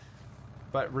 bucks.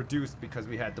 But reduced because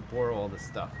we had to borrow all this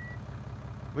stuff.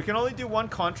 We can only do one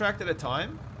contract at a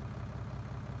time.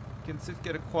 Can Sif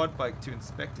get a quad bike to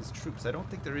inspect his troops? I don't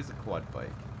think there is a quad bike.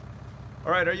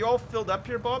 Alright, are you all filled up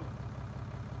here, Bob?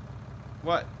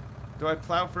 What? Do I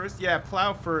plow first? Yeah,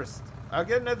 plow first. I'll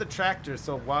get another tractor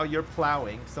so while you're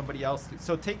plowing, somebody else...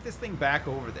 So take this thing back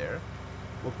over there.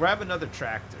 We'll grab another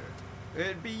tractor.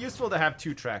 It'd be useful to have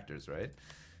 2 tractors, right?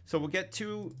 So we'll get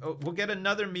we'll get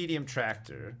another medium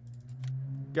tractor.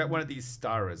 Get one of these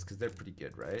Staras because they're pretty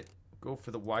good, right? Go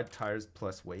for the wide tires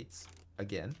plus weights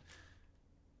again.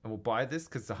 And we'll buy this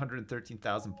because it's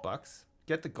 113,000 bucks.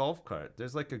 Get the golf cart.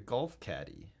 There's like a golf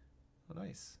caddy. Oh,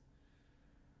 nice.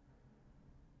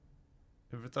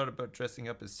 Ever thought about dressing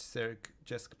up as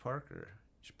Jessica Parker?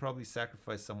 You should probably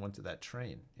sacrifice someone to that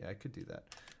train. Yeah, I could do that.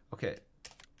 Okay.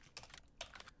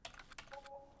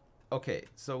 Okay,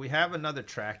 so we have another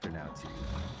tractor now to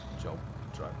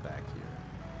drive back here.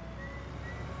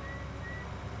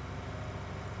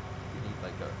 We need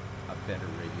like a better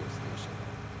radio station.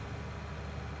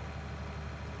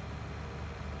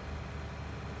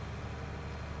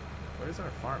 Where's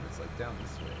our farm? It's like down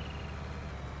this way.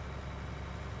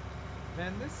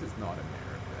 Man, this is not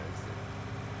America, is it?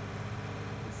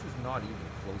 This is not even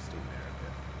close to America.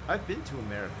 I've been to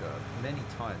America many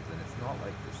times and it's not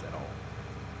like this at all.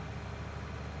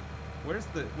 Where's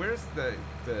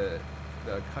the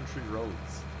country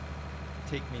roads?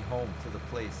 Take me home to the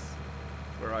place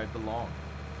where I belong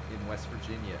in West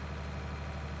Virginia.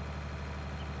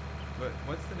 But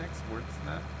what's the next words in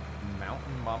that?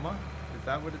 Mountain Mama? Is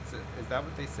that what it's? Is that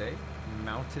what they say?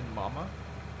 Mountain Mama?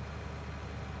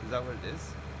 Is that what it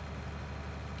is?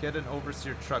 Get an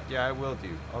overseer truck. Yeah, I will do.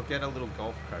 I'll get a little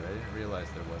golf cart. I didn't realize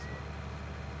there was one.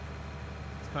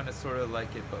 It's kind of sort of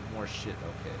like it, but more shit.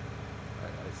 Okay.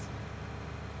 I see.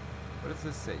 What does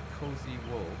this say? Cozy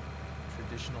wool.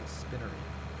 Traditional spinnery.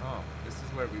 Oh, this is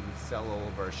where we would sell all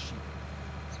of our sheep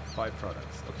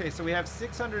byproducts. Okay, so we have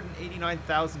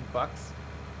 689,000 bucks.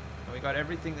 And we got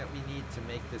everything that we need to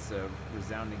make this a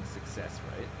resounding success,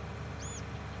 right?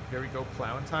 Here we go,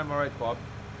 plowing time. All right, Bob,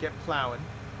 get plowing.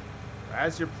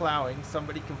 As you're plowing,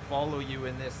 somebody can follow you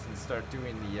in this and start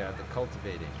doing the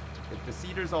cultivating. If the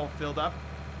seeder's all filled up,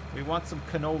 we want some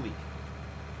cannoli.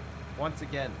 Once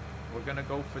again, we're gonna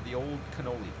go for the old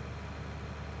cannoli.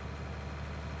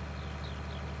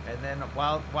 And then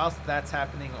whilst that's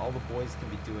happening, all the boys can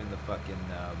be doing the fucking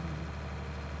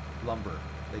lumber.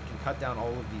 They can cut down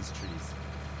all of these trees.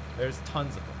 There's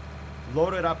tons of them.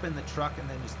 Load it up in the truck and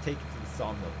then just take it to the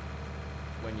sawmill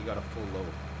when you got a full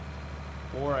load.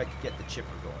 Or I could get the chipper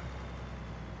going.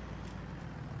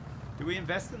 Do we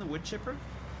invest in the wood chipper?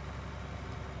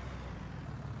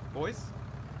 Boys?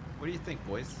 What do you think,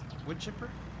 boys? Wood chipper?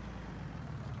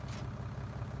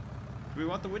 Do we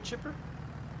want the wood chipper?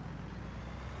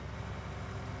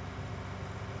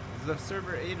 Is the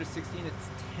server 8 or 16? It's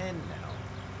 10 now.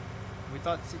 We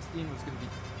thought 16 was going to be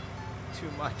too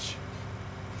much.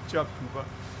 Good job, Kuba.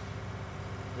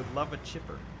 Would love a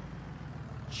chipper.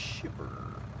 Chipper.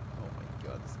 Oh my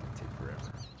god, this is going to take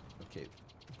forever. Okay,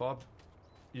 Bob,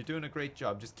 you're doing a great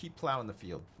job. Just keep plowing the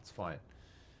field. It's fine.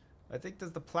 I think,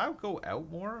 does the plow go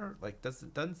out more? Like,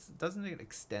 doesn't it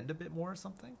extend a bit more or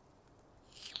something?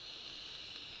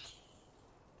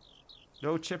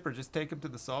 No chipper, just take him to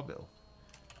the sawmill.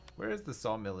 Where is the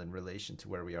sawmill in relation to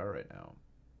where we are right now?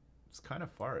 It's kind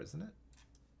of far, isn't it?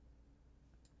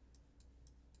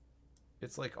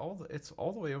 It's like it's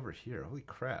all the way over here. Holy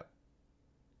crap.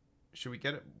 Should we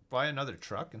buy another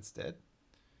truck instead?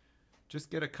 Just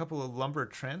get a couple of lumber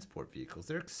transport vehicles.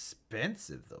 They're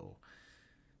expensive though.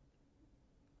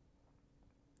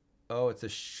 Oh, it's a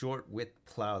short width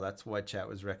plow. That's why chat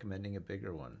was recommending a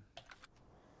bigger one.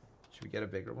 Should we get a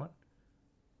bigger one?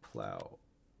 Plow.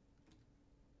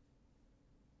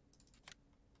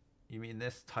 You mean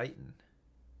this Titan?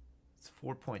 It's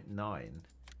 4.9.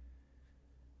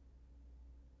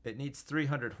 It needs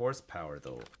 300 horsepower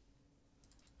though.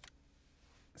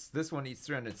 So this one needs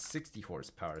 360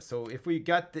 horsepower. So if we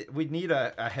got we'd need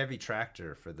a heavy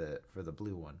tractor for the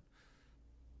blue one.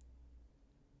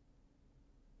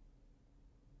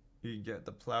 You can get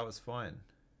the plow is fine.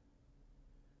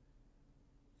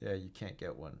 Yeah, you can't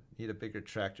get one. Need a bigger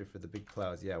tractor for the big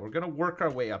plows. Yeah, we're gonna work our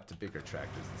way up to bigger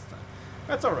tractors this time.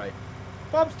 That's all right.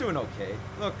 Bob's doing okay.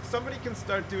 Look, somebody can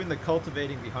start doing the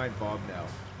cultivating behind Bob now.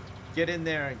 Get in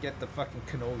there and get the fucking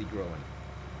cannoli growing.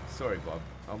 Sorry, Bob.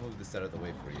 I'll move this out of the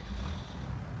way for you.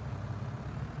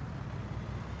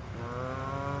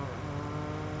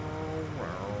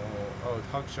 Oh,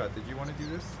 Hugshot, did you want to do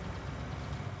this?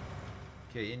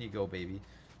 Okay, in you go, baby.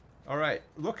 All right,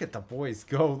 look at the boys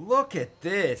go. Look at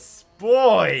this,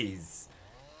 boys.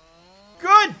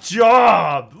 Good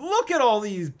job. Look at all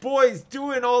these boys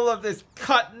doing all of this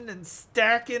cutting and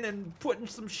stacking and putting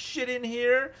some shit in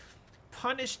here.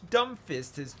 Punished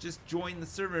Dumbfist has just joined the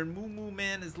server and Moo Moo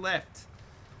Man is left.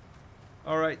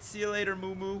 All right, see you later,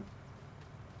 Moo Moo.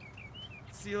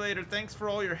 See you later. Thanks for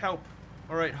all your help.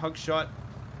 All right, Hugshot.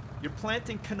 You're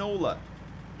planting canola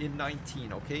in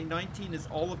 19, okay? 19 is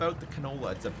all about the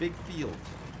canola. It's a big field.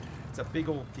 It's a big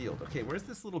old field. Okay, where's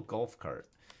this little golf cart?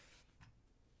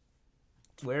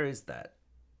 Where is that?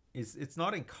 It's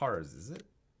not in cars, is it?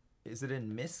 Is it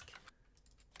in MISC?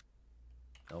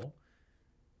 No.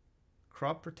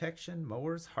 Crop protection,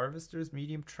 mowers, harvesters,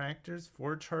 medium tractors,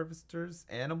 forage harvesters,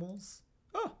 animals.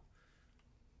 Oh.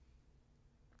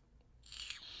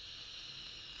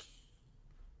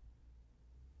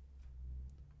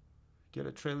 Get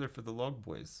a trailer for the log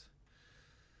boys.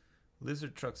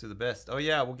 Lizard trucks are the best. Oh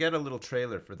yeah, we'll get a little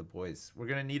trailer for the boys. We're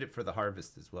gonna need it for the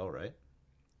harvest as well, right?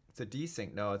 It's a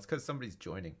desync. No, it's because somebody's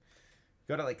joining.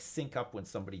 Gotta like sync up when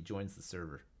somebody joins the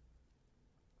server.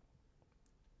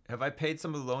 Have I paid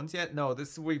some of the loans yet? No,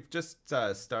 we've just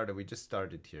started. We just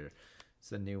started here.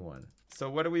 It's a new one. So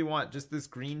what do we want? Just this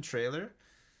green trailer?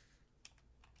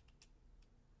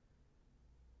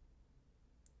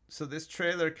 So this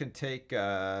trailer can take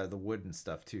the wood and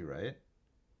stuff too, right?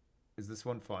 Is this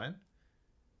one fine?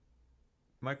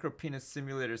 Micro Penis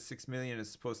Simulator 6 million is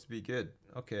supposed to be good.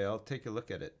 Okay, I'll take a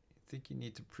look at it. I think you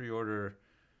need to pre-order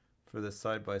for the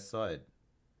side-by-side.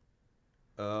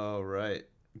 Oh, right.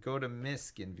 Go to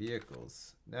MISC in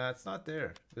vehicles. Nah, it's not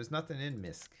there. There's nothing in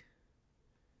MISC.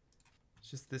 It's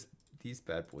just these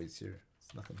bad boys here.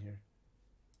 There's nothing here.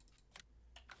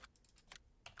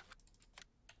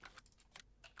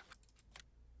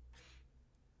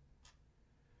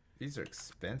 These are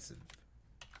expensive.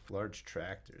 Large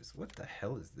tractors. What the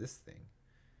hell is this thing?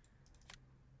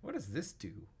 What does this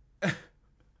do?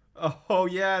 Oh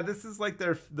yeah, this is like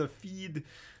the feed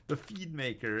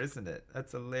maker, isn't it?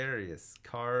 That's hilarious.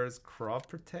 Cars, crop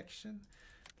protection.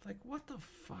 Like what the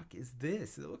fuck is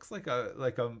this? It looks like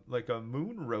a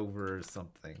moon rover or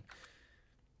something.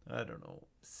 I don't know.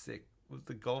 Sick. Was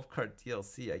the golf cart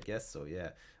DLC? I guess so. Yeah.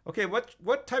 Okay.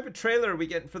 What type of trailer are we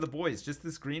getting for the boys? Just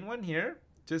this green one here?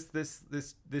 Just this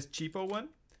cheapo one?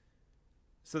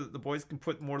 So that the boys can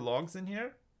put more logs in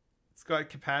here? It's got a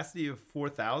capacity of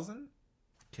 4,000.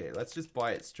 Okay, let's just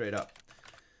buy it straight up.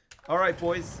 All right,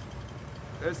 boys.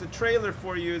 There's a trailer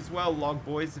for you as well, log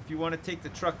boys, if you want to take the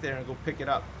truck there and go pick it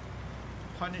up.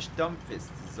 Punish Dumbfist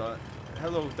is on.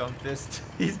 Hello, Dumbfist.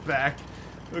 He's back.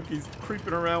 Look, he's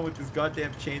creeping around with his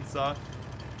goddamn chainsaw.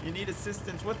 You need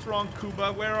assistance. What's wrong,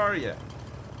 Kuba? Where are you?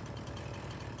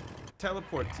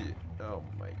 Teleport to you. Oh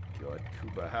my god,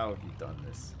 Kuba, how have you done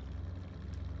this?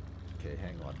 Okay,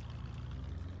 hang on.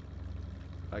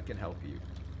 I can help you.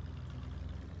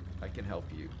 I can help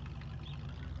you.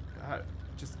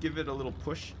 Just give it a little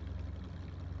push.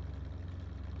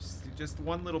 Just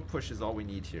one little push is all we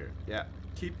need here. Yeah,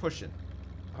 keep pushing.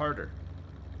 Harder.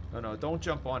 No, don't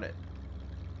jump on it.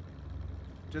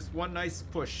 Just one nice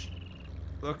push.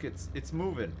 Look, it's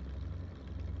moving.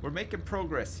 We're making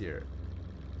progress here.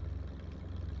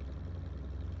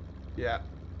 Yeah,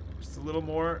 just a little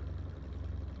more.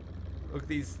 Look,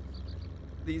 these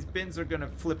bins are gonna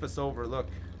flip us over. Look.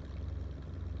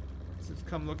 Just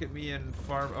come look at me and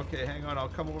farm. Okay, hang on. I'll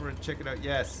come over and check it out.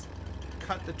 Yes,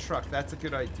 cut the truck. That's a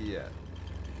good idea.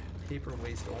 Paper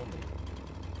waste only.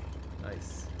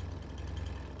 Nice.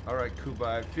 All right, Kuba.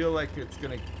 I feel like it's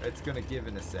gonna give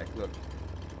in a sec. Look.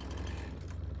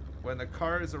 When the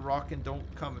car is a rockin', don't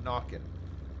come knocking.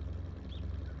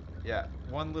 Yeah,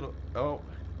 one little. Oh.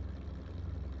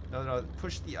 No,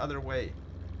 push the other way.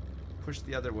 Push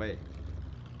the other way.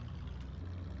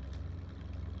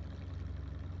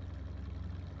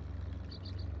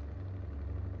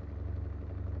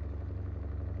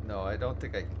 No, I don't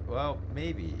think well,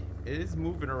 maybe. It is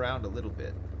moving around a little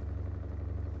bit.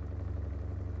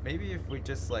 Maybe if we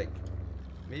just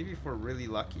maybe if we're really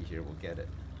lucky here, we'll get it.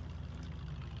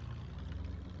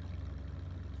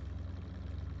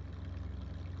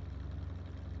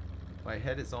 My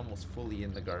head is almost fully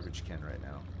in the garbage can right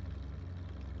now.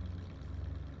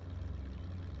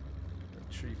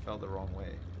 The tree fell the wrong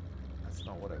way. That's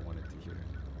not what I wanted to hear.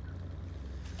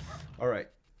 Alright.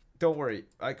 Don't worry.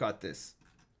 I got this.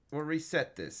 We'll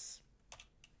reset this.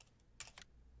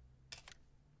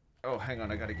 Oh, hang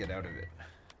on. I gotta get out of it.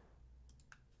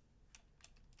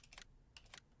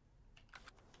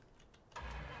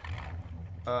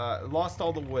 Lost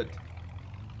all the wood.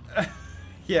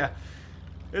 Yeah.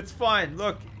 It's fine.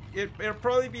 Look, it'll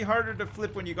probably be harder to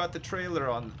flip when you got the trailer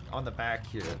on the back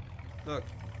here. Look.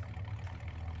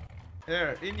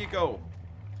 There, in you go.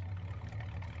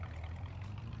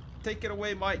 Take it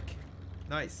away, Mike.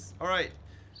 Nice. Alright.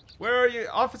 Where are you?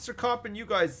 Officer Cop and you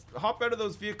guys, hop out of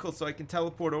those vehicles so I can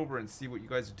teleport over and see what you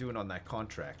guys are doing on that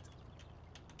contract.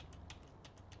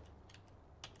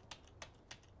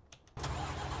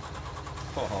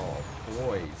 Oh,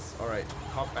 boys. Alright,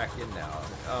 hop back in now.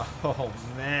 Oh,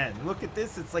 man. Look at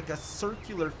this. It's like a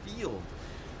circular field.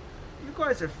 You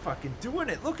guys are fucking doing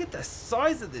it. Look at the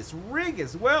size of this rig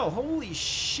as well. Holy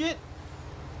shit.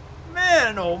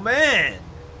 Man, oh, man.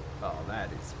 Oh,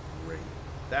 that is great.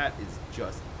 That is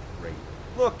just great.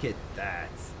 Look at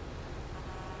that.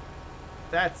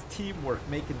 That's teamwork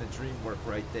making the dream work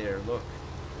right there. Look.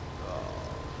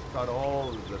 Oh, got all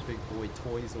of the big boy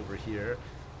toys over here.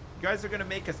 You guys are going to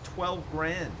make us 12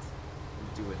 grand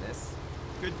doing this.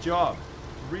 Good job.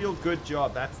 Real good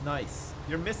job. That's nice.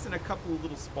 You're missing a couple of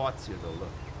little spots here, though. Look.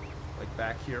 Like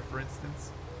back here, for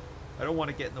instance. I don't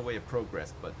want to get in the way of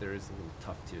progress, but there is a little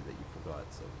tuft here that you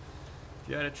forgot. So, if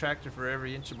you had a tractor for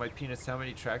every inch of my penis, how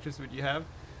many tractors would you have?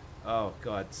 Oh,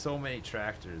 God. So many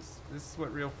tractors. This is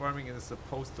what real farming is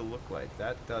supposed to look like.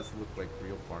 That does look like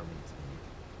real farming to me.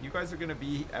 You guys are going to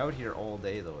be out here all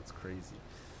day, though. It's crazy.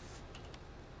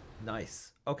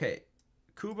 Nice. Okay.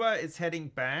 Cuba is heading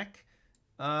back.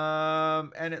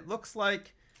 And it looks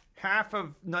like half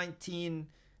of 19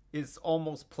 is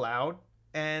almost plowed.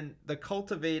 And the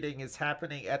cultivating is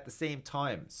happening at the same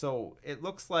time. So it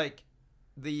looks like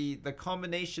the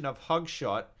combination of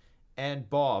Hugshot and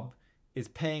Bob is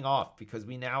paying off because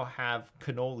we now have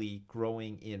cannoli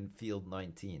growing in field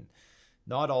 19.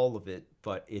 Not all of it,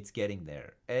 but it's getting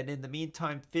there. And in the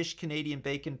meantime, Fish, Canadian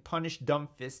Bacon, Punish,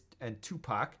 Dumbfist, and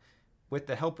Tupac, with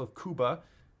the help of Cuba,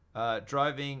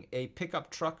 driving a pickup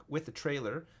truck with a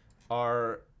trailer,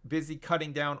 are busy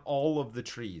cutting down all of the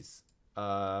trees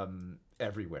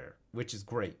everywhere, which is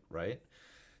great, right?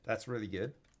 That's really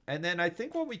good. And then I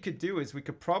think what we could do is we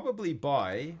could probably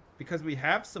buy, because we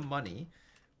have some money,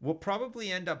 we'll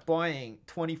probably end up buying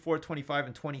 24, 25,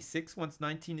 and 26 once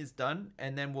 19 is done.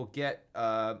 And then we'll get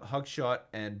Hugshot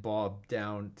and Bob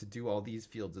down to do all these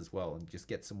fields as well and just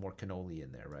get some more cannoli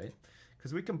in there, right?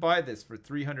 Because we can buy this for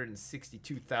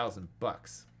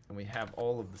 $362,000 and we have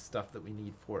all of the stuff that we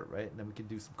need for it, right? And then we can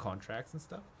do some contracts and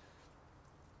stuff.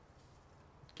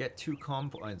 Get 2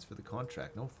 combines for the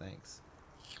contract. No thanks.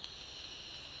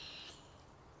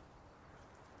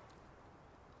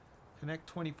 Connect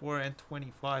 24 and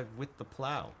 25 with the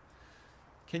plow.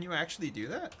 Can you actually do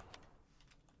that?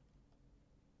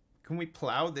 Can we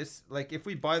plow this? Like, if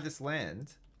we buy this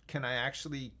land, can I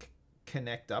actually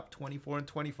connect up 24 and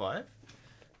 25?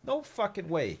 No fucking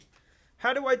way.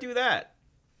 How do I do that?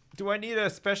 Do I need a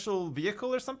special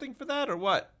vehicle or something for that, or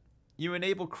what? You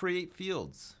enable create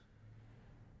fields.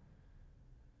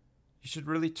 You should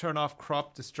really turn off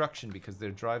crop destruction because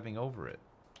they're driving over it.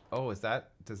 Oh, is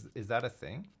that a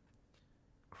thing?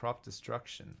 Crop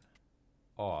destruction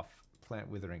off, plant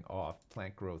withering off,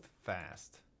 plant growth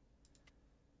fast.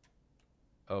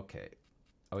 Okay.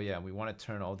 Oh yeah, we want to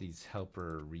turn all these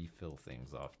helper refill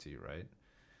things off too, right?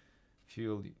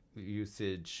 Fuel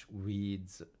usage,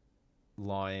 weeds,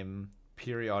 lime,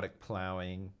 periodic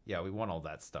plowing. Yeah, we want all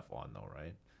that stuff on though,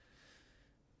 right?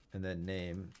 And then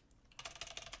name.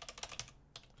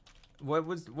 What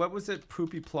was it?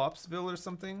 Poopy Plopsville or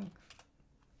something?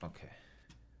 Okay.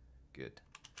 Good.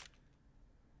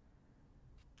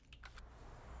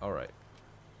 All right.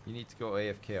 You need to go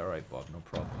AFK. All right, Bob. No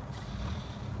problem.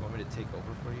 You want me to take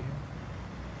over for you here?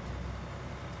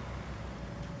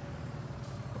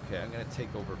 Okay, I'm going to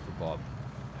take over for Bob.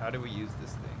 How do we use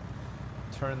this thing?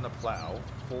 Turn the plow,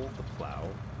 fold the plow,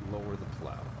 lower the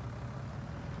plow.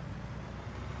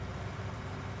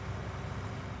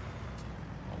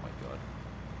 Oh my god.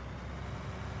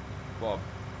 Bob,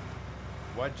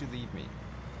 why'd you leave me?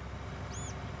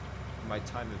 In my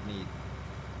time of need.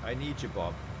 I need you,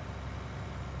 Bob.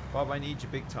 Bob, I need you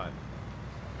big time.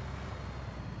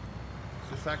 Is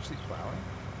this actually plowing?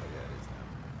 Oh yeah, it is now.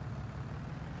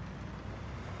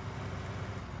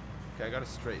 Okay, I gotta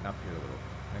straighten up here a little.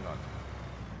 Hang on.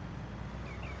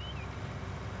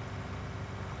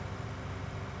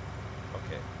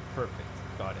 Okay, perfect.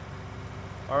 Got it.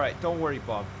 Alright, don't worry,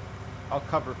 Bob. I'll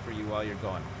cover for you while you're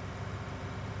gone.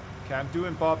 Okay, I'm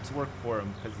doing Bob's work for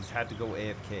him because he's had to go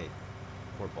AFK.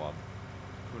 Poor Bob.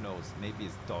 Who knows? Maybe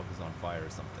his dog is on fire or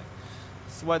something.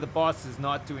 This is why the boss is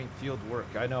not doing field work.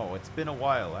 I know, it's been a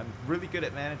while. I'm really good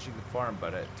at managing the farm,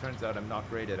 but it turns out I'm not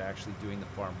great at actually doing the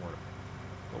farm work.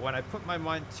 But when I put my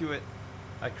mind to it,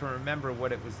 I can remember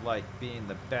what it was like being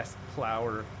the best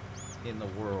plower in the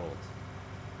world.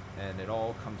 And it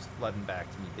all comes flooding back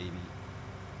to me, baby.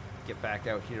 Get back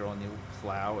out here on the old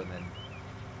plow and then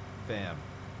bam,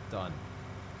 done.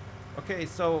 Okay,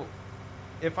 so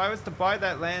if I was to buy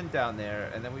that land down there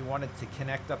and then we wanted to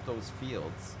connect up those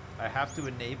fields, I have to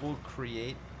enable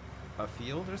create a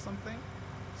field or something?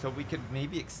 So we could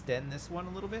maybe extend this one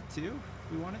a little bit too,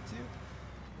 if we wanted to?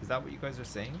 Is that what you guys are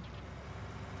saying?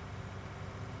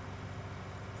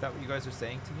 Is that what you guys are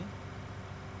saying to me?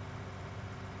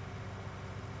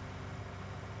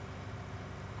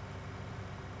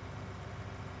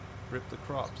 Rip the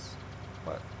crops.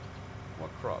 What?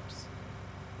 What crops?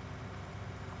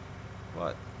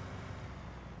 What?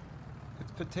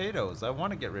 It's potatoes. I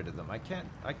want to get rid of them. I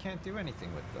can't do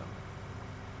anything with them.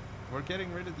 We're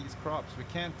getting rid of these crops. We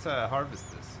can't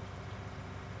harvest this.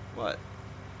 What?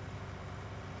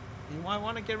 I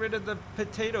want to get rid of the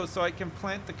potatoes so I can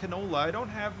plant the canola. I don't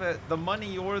have the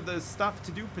money or the stuff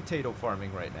to do potato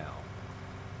farming right now.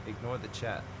 Ignore the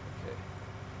chat. Okay.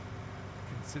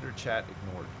 Consider chat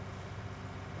ignored.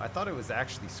 I thought it was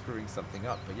actually screwing something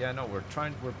up, but yeah, no, we're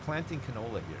planting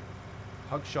canola here.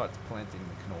 Hugshot's planting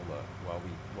the canola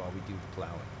while we do the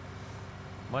plowing.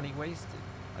 Money wasted.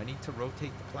 I need to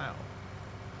rotate the plow.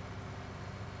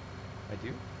 I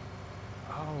do?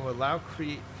 Oh, allow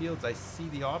create fields. I see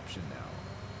the option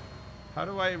now. How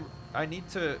do I need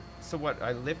to, so what,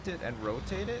 I lift it and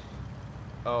rotate it?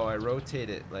 Oh, I rotate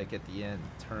it like at the end,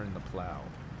 turn the plow.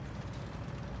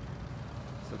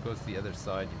 So it goes to the other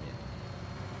side, you mean?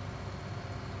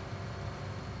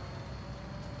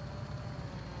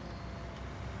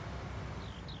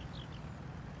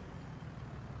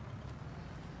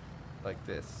 Like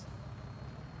this.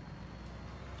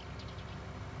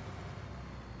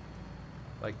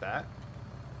 Like that?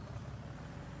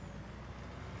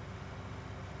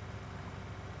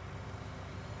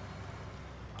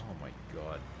 Oh my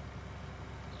god.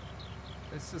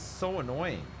 This is so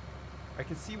annoying. I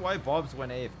can see why Bob's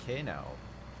went AFK now.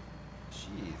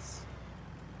 Jeez.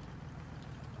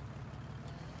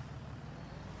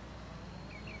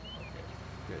 Okay,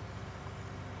 good.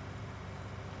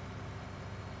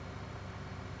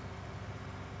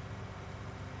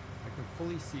 I can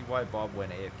fully see why Bob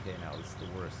went AFK now. This is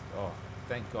the worst. Oh,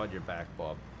 thank God you're back,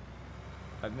 Bob.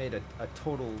 I've made a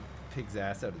total pig's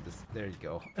ass out of this. There you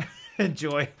go.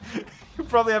 Enjoy. You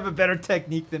probably have a better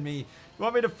technique than me. You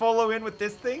want me to follow in with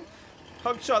this thing?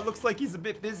 Hugshot looks like he's a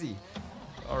bit busy.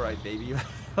 Alright, baby.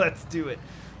 Let's do it.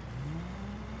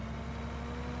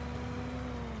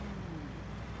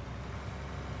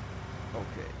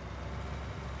 Okay.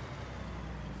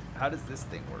 How does this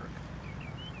thing work?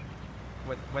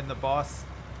 When the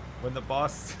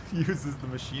boss uses the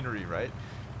machinery, right?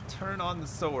 Turn on the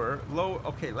sower.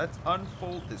 Okay, let's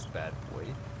unfold this bad boy.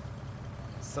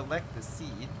 Select the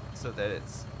seed so that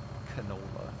it's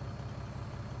canola.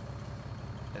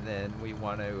 And then we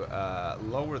want to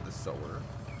lower the sower.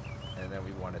 And then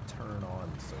we want to turn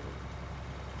on the sower.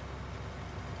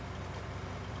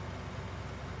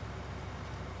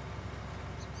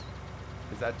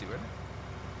 Is that doing it?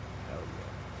 Hell yeah.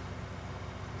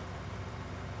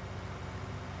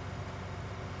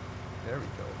 There we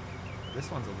go. This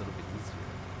one's a little bit easier.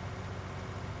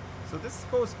 So this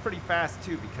goes pretty fast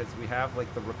too because we have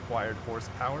like the required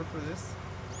horsepower for this.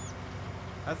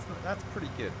 That's pretty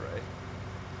good, right?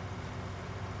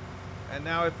 And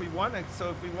now if we want to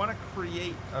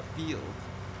create a field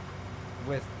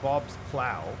with Bob's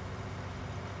plow,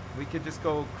 we could just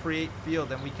go create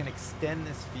field and we can extend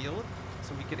this field.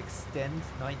 So we could extend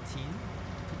 19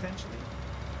 potentially.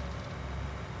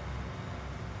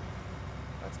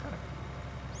 That's kind of cool.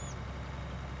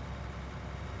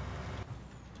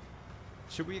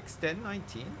 Should we extend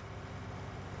 19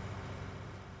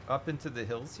 up into the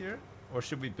hills here? Or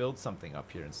should we build something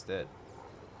up here instead?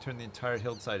 Turn the entire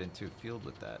hillside into a field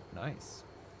with that. Nice.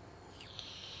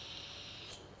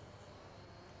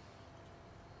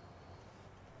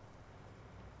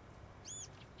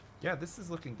 Yeah, this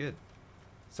is looking good.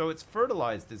 So it's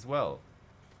fertilized as well,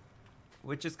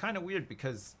 which is kind of weird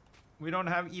because we don't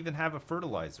even have a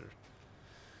fertilizer.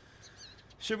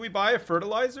 Should we buy a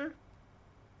fertilizer?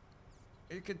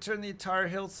 You could turn the entire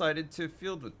hillside into a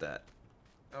field with that.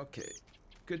 Okay,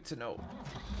 good to know.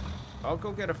 I'll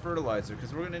go get a fertilizer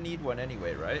because we're going to need one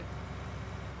anyway, right?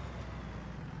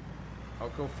 I'll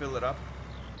go fill it up,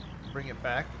 bring it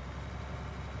back,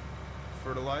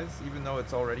 fertilize, even though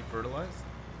it's already fertilized.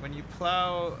 When you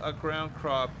plow a ground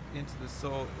crop into the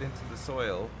soil,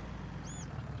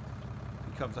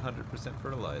 it becomes 100%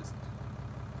 fertilized.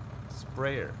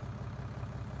 Sprayer.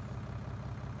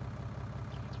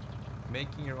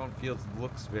 Making your own fields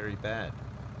looks very bad.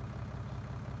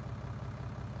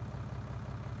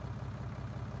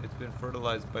 It's been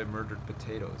fertilized by murdered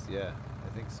potatoes. Yeah, I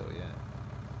think so. Yeah.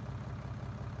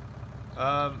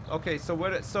 Okay. So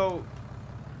what? So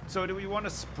do we want a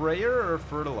sprayer or a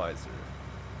fertilizer?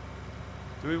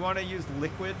 Do we want to use a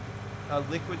liquid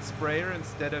sprayer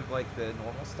instead of like the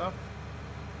normal stuff?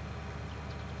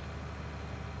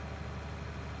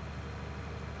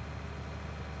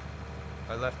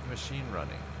 I left the machine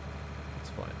running. It's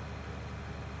fine.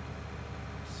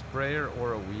 Sprayer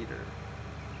or a weeder?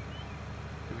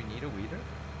 Do we need a weeder?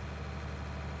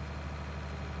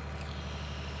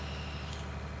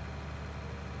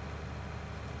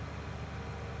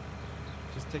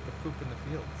 Just take a poop in the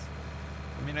fields.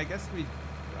 I mean, I guess we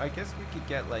could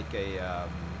get like a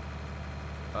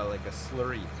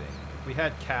slurry thing. If we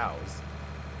had cows,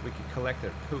 we could collect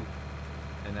their poop,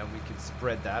 and then we could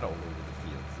spread that all over the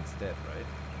fields instead, right?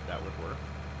 That would work.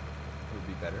 It would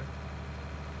be better.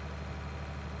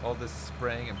 All this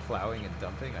spraying and plowing and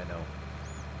dumping, I know.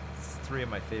 It's 3 of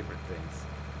my favorite things.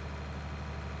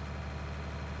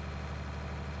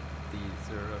 These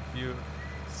are a few: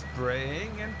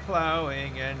 spraying and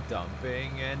plowing and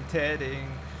dumping and tedding,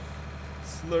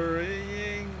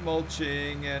 slurrying,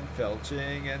 mulching and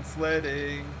felching and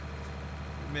sledding,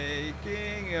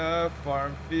 making a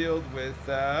farm field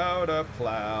without a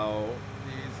plow.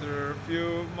 These are a few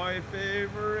of my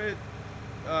favorite.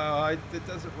 It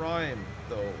doesn't rhyme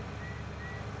though.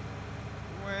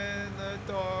 When the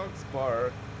dogs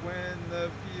bark, when the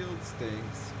field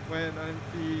stinks, when I'm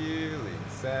feeling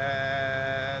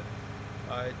sad,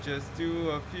 I just do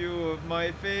a few of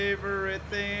my favorite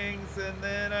things, and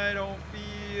then I don't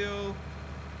feel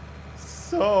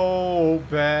so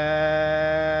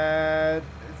bad.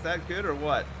 Is that good or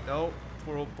what? No?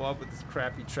 Poor old Bob with his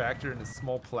crappy tractor and his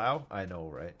small plow? I know,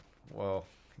 right? Well,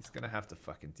 he's gonna have to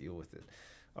fucking deal with it.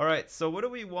 Alright, so what do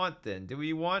we want then? Do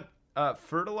we want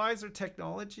fertilizer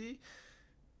technology?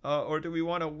 Or do we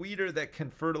want a weeder that can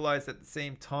fertilize at the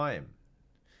same time?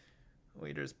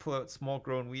 Weeders pull out small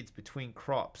grown weeds between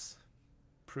crops,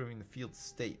 improving the field's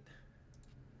state.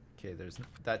 Okay,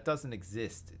 that doesn't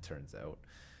exist, it turns out.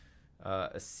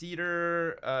 A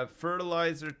seeder,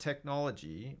 fertilizer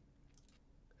technology.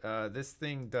 This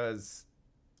thing does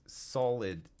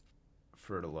solid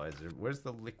fertilizer. Where's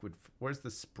the liquid? Where's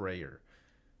the sprayer?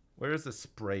 Where's the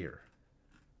sprayer?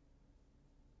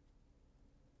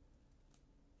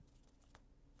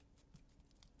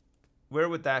 Where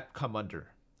would that come under?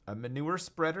 A manure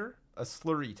spreader? A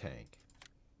slurry tank?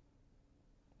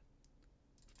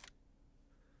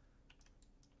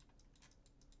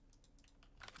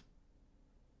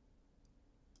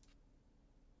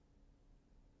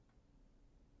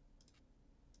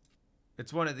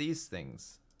 It's one of these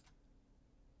things.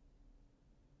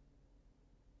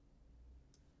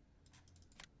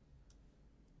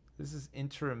 This is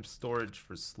interim storage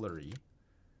for slurry.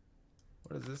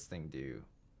 What does this thing do?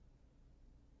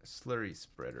 Slurry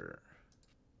spreader.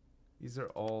 These are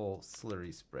all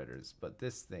slurry spreaders, but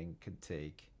this thing could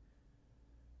take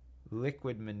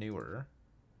liquid manure.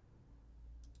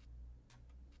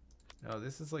 No,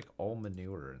 this is like all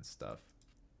manure and stuff.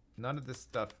 None of this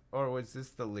stuff. Or was this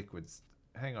the liquids?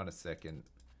 Hang on a second.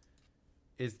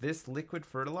 Is this liquid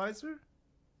fertilizer?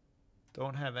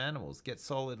 Don't have animals. Get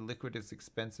solid. Liquid is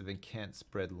expensive and can't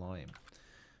spread lime.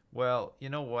 Well, you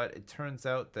know what? It turns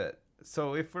out that...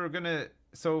 So if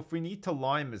we need to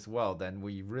lime as well, then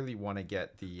we really want to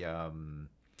get the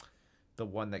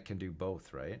one that can do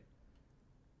both, right?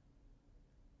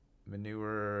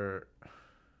 Manure...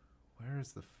 Where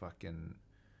is the fucking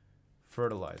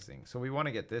fertilizing? So we want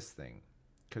to get this thing,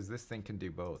 because this thing can do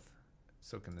both.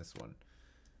 So can this one.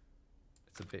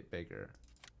 It's a bit bigger.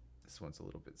 This one's a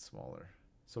little bit smaller.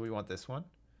 So we want this one.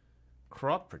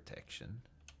 Crop protection.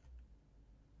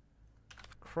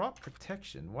 Crop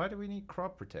protection? Why do we need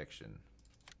crop protection?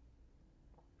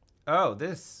 Oh,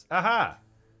 this. Aha!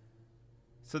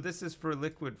 So this is for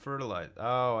liquid fertilizer.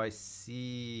 Oh, I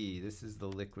see. This is the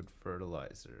liquid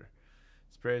fertilizer.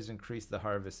 Sprayers increase the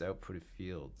harvest output of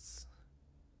fields.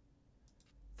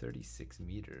 36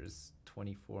 meters,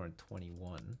 24 and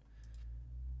 21.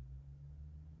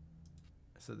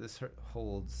 So this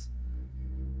holds...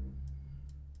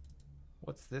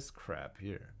 What's this crap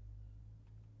here?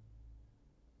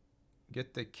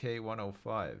 Get the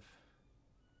K105.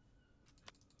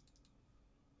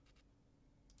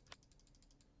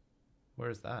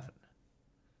 Where's that?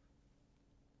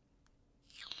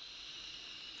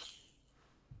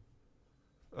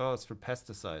 Oh, it's for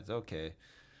pesticides. Okay.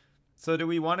 So do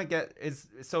we want to get... is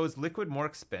liquid more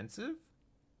expensive?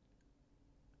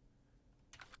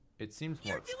 It seems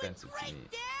more expensive to me.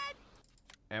 Dad.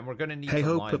 And we're going to need Hey the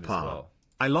ho, lime as Papa. well.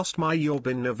 I lost my yob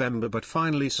in November but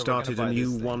finally So we're gonna started buy a new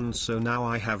this thing. one, so now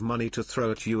I have money to throw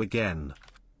at you again.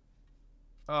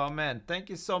 Oh, man. Thank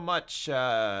you so much,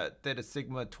 Theta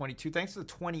Sigma 22. Thanks for the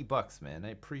 $20, man. I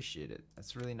appreciate it.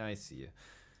 That's really nice of you.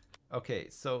 Okay,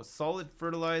 so solid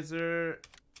fertilizer...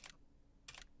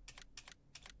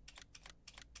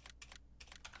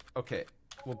 Okay,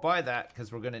 we'll buy that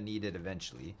because we're going to need it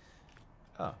eventually.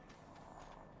 Oh.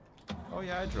 Oh,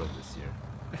 yeah, I drove this here.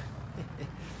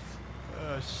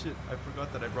 Oh, shit. I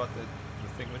forgot that I brought the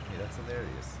thing with me. That's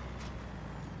hilarious.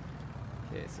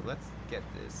 Okay, so let's get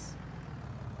this.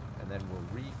 And then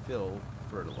we'll refill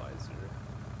fertilizer.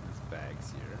 These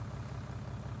bags here.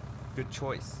 Good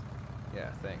choice.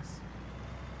 Yeah, thanks.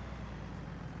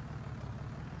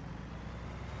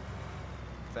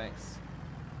 Thanks.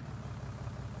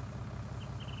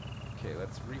 Okay,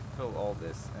 let's refill all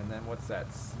this. And then what's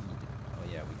that seed?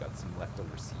 Oh yeah, we got some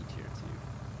leftover seed here too.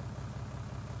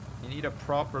 You need a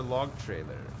proper log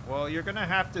trailer. Well, you're gonna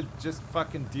have to just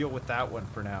fucking deal with that one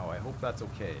for now. I hope that's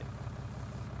okay.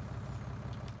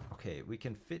 Okay, we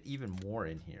can fit even more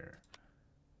in here.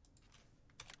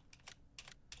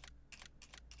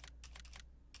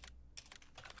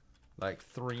 Like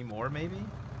 3 more maybe?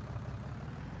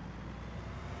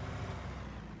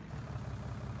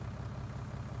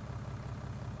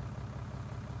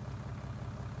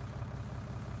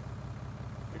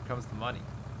 Comes the money.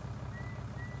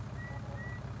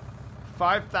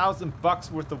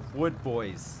 $5,000 worth of wood,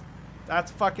 boys. That's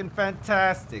fucking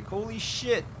fantastic. Holy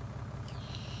shit.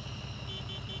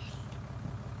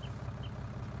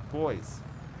 Boys,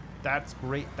 that's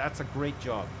great. That's a great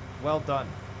job. Well done.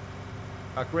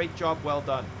 A great job, well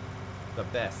done. The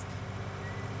best.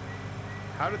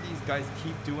 How do these guys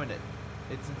keep doing it?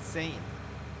 It's insane.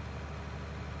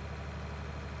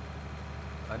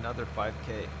 Another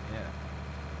 5K, yeah.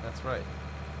 That's right.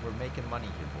 We're making money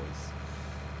here, boys.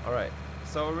 All right.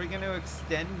 So are we going to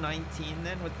extend 19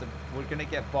 then? We're going to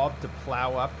get Bob to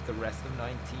plow up the rest of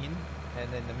 19,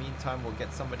 and in the meantime, we'll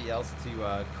get somebody else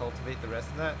to cultivate the rest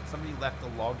of that. Somebody left a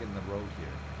log in the road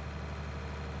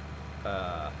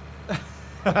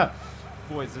here.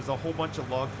 Boys, there's a whole bunch of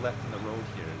logs left in the road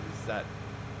here. Is that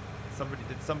somebody?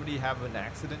 Did somebody have an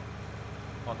accident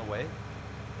on the way?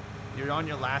 You're on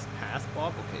your last pass,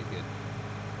 Bob? Okay, good.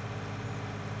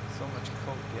 So much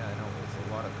coke, yeah, I know, there's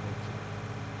a lot of coke here.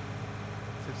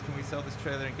 Sips, can we sell this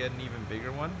trailer and get an even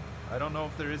bigger one? I don't know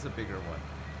if there is a bigger one.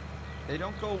 They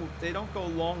don't go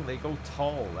long, they go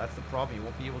tall. That's the problem. You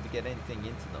won't be able to get anything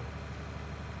into them.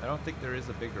 I don't think there is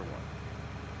a bigger one.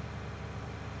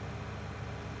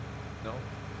 No?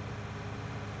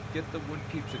 Get the Wood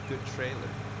Peeps a good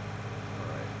trailer.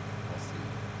 Alright,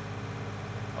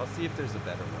 I'll see if there's a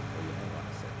better one for you. Hang on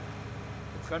a second.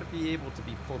 It's got to be able to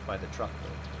be pulled by the truck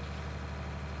though.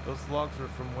 Those logs were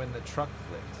from when the truck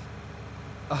flipped.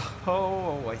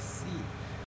 Oh, I see.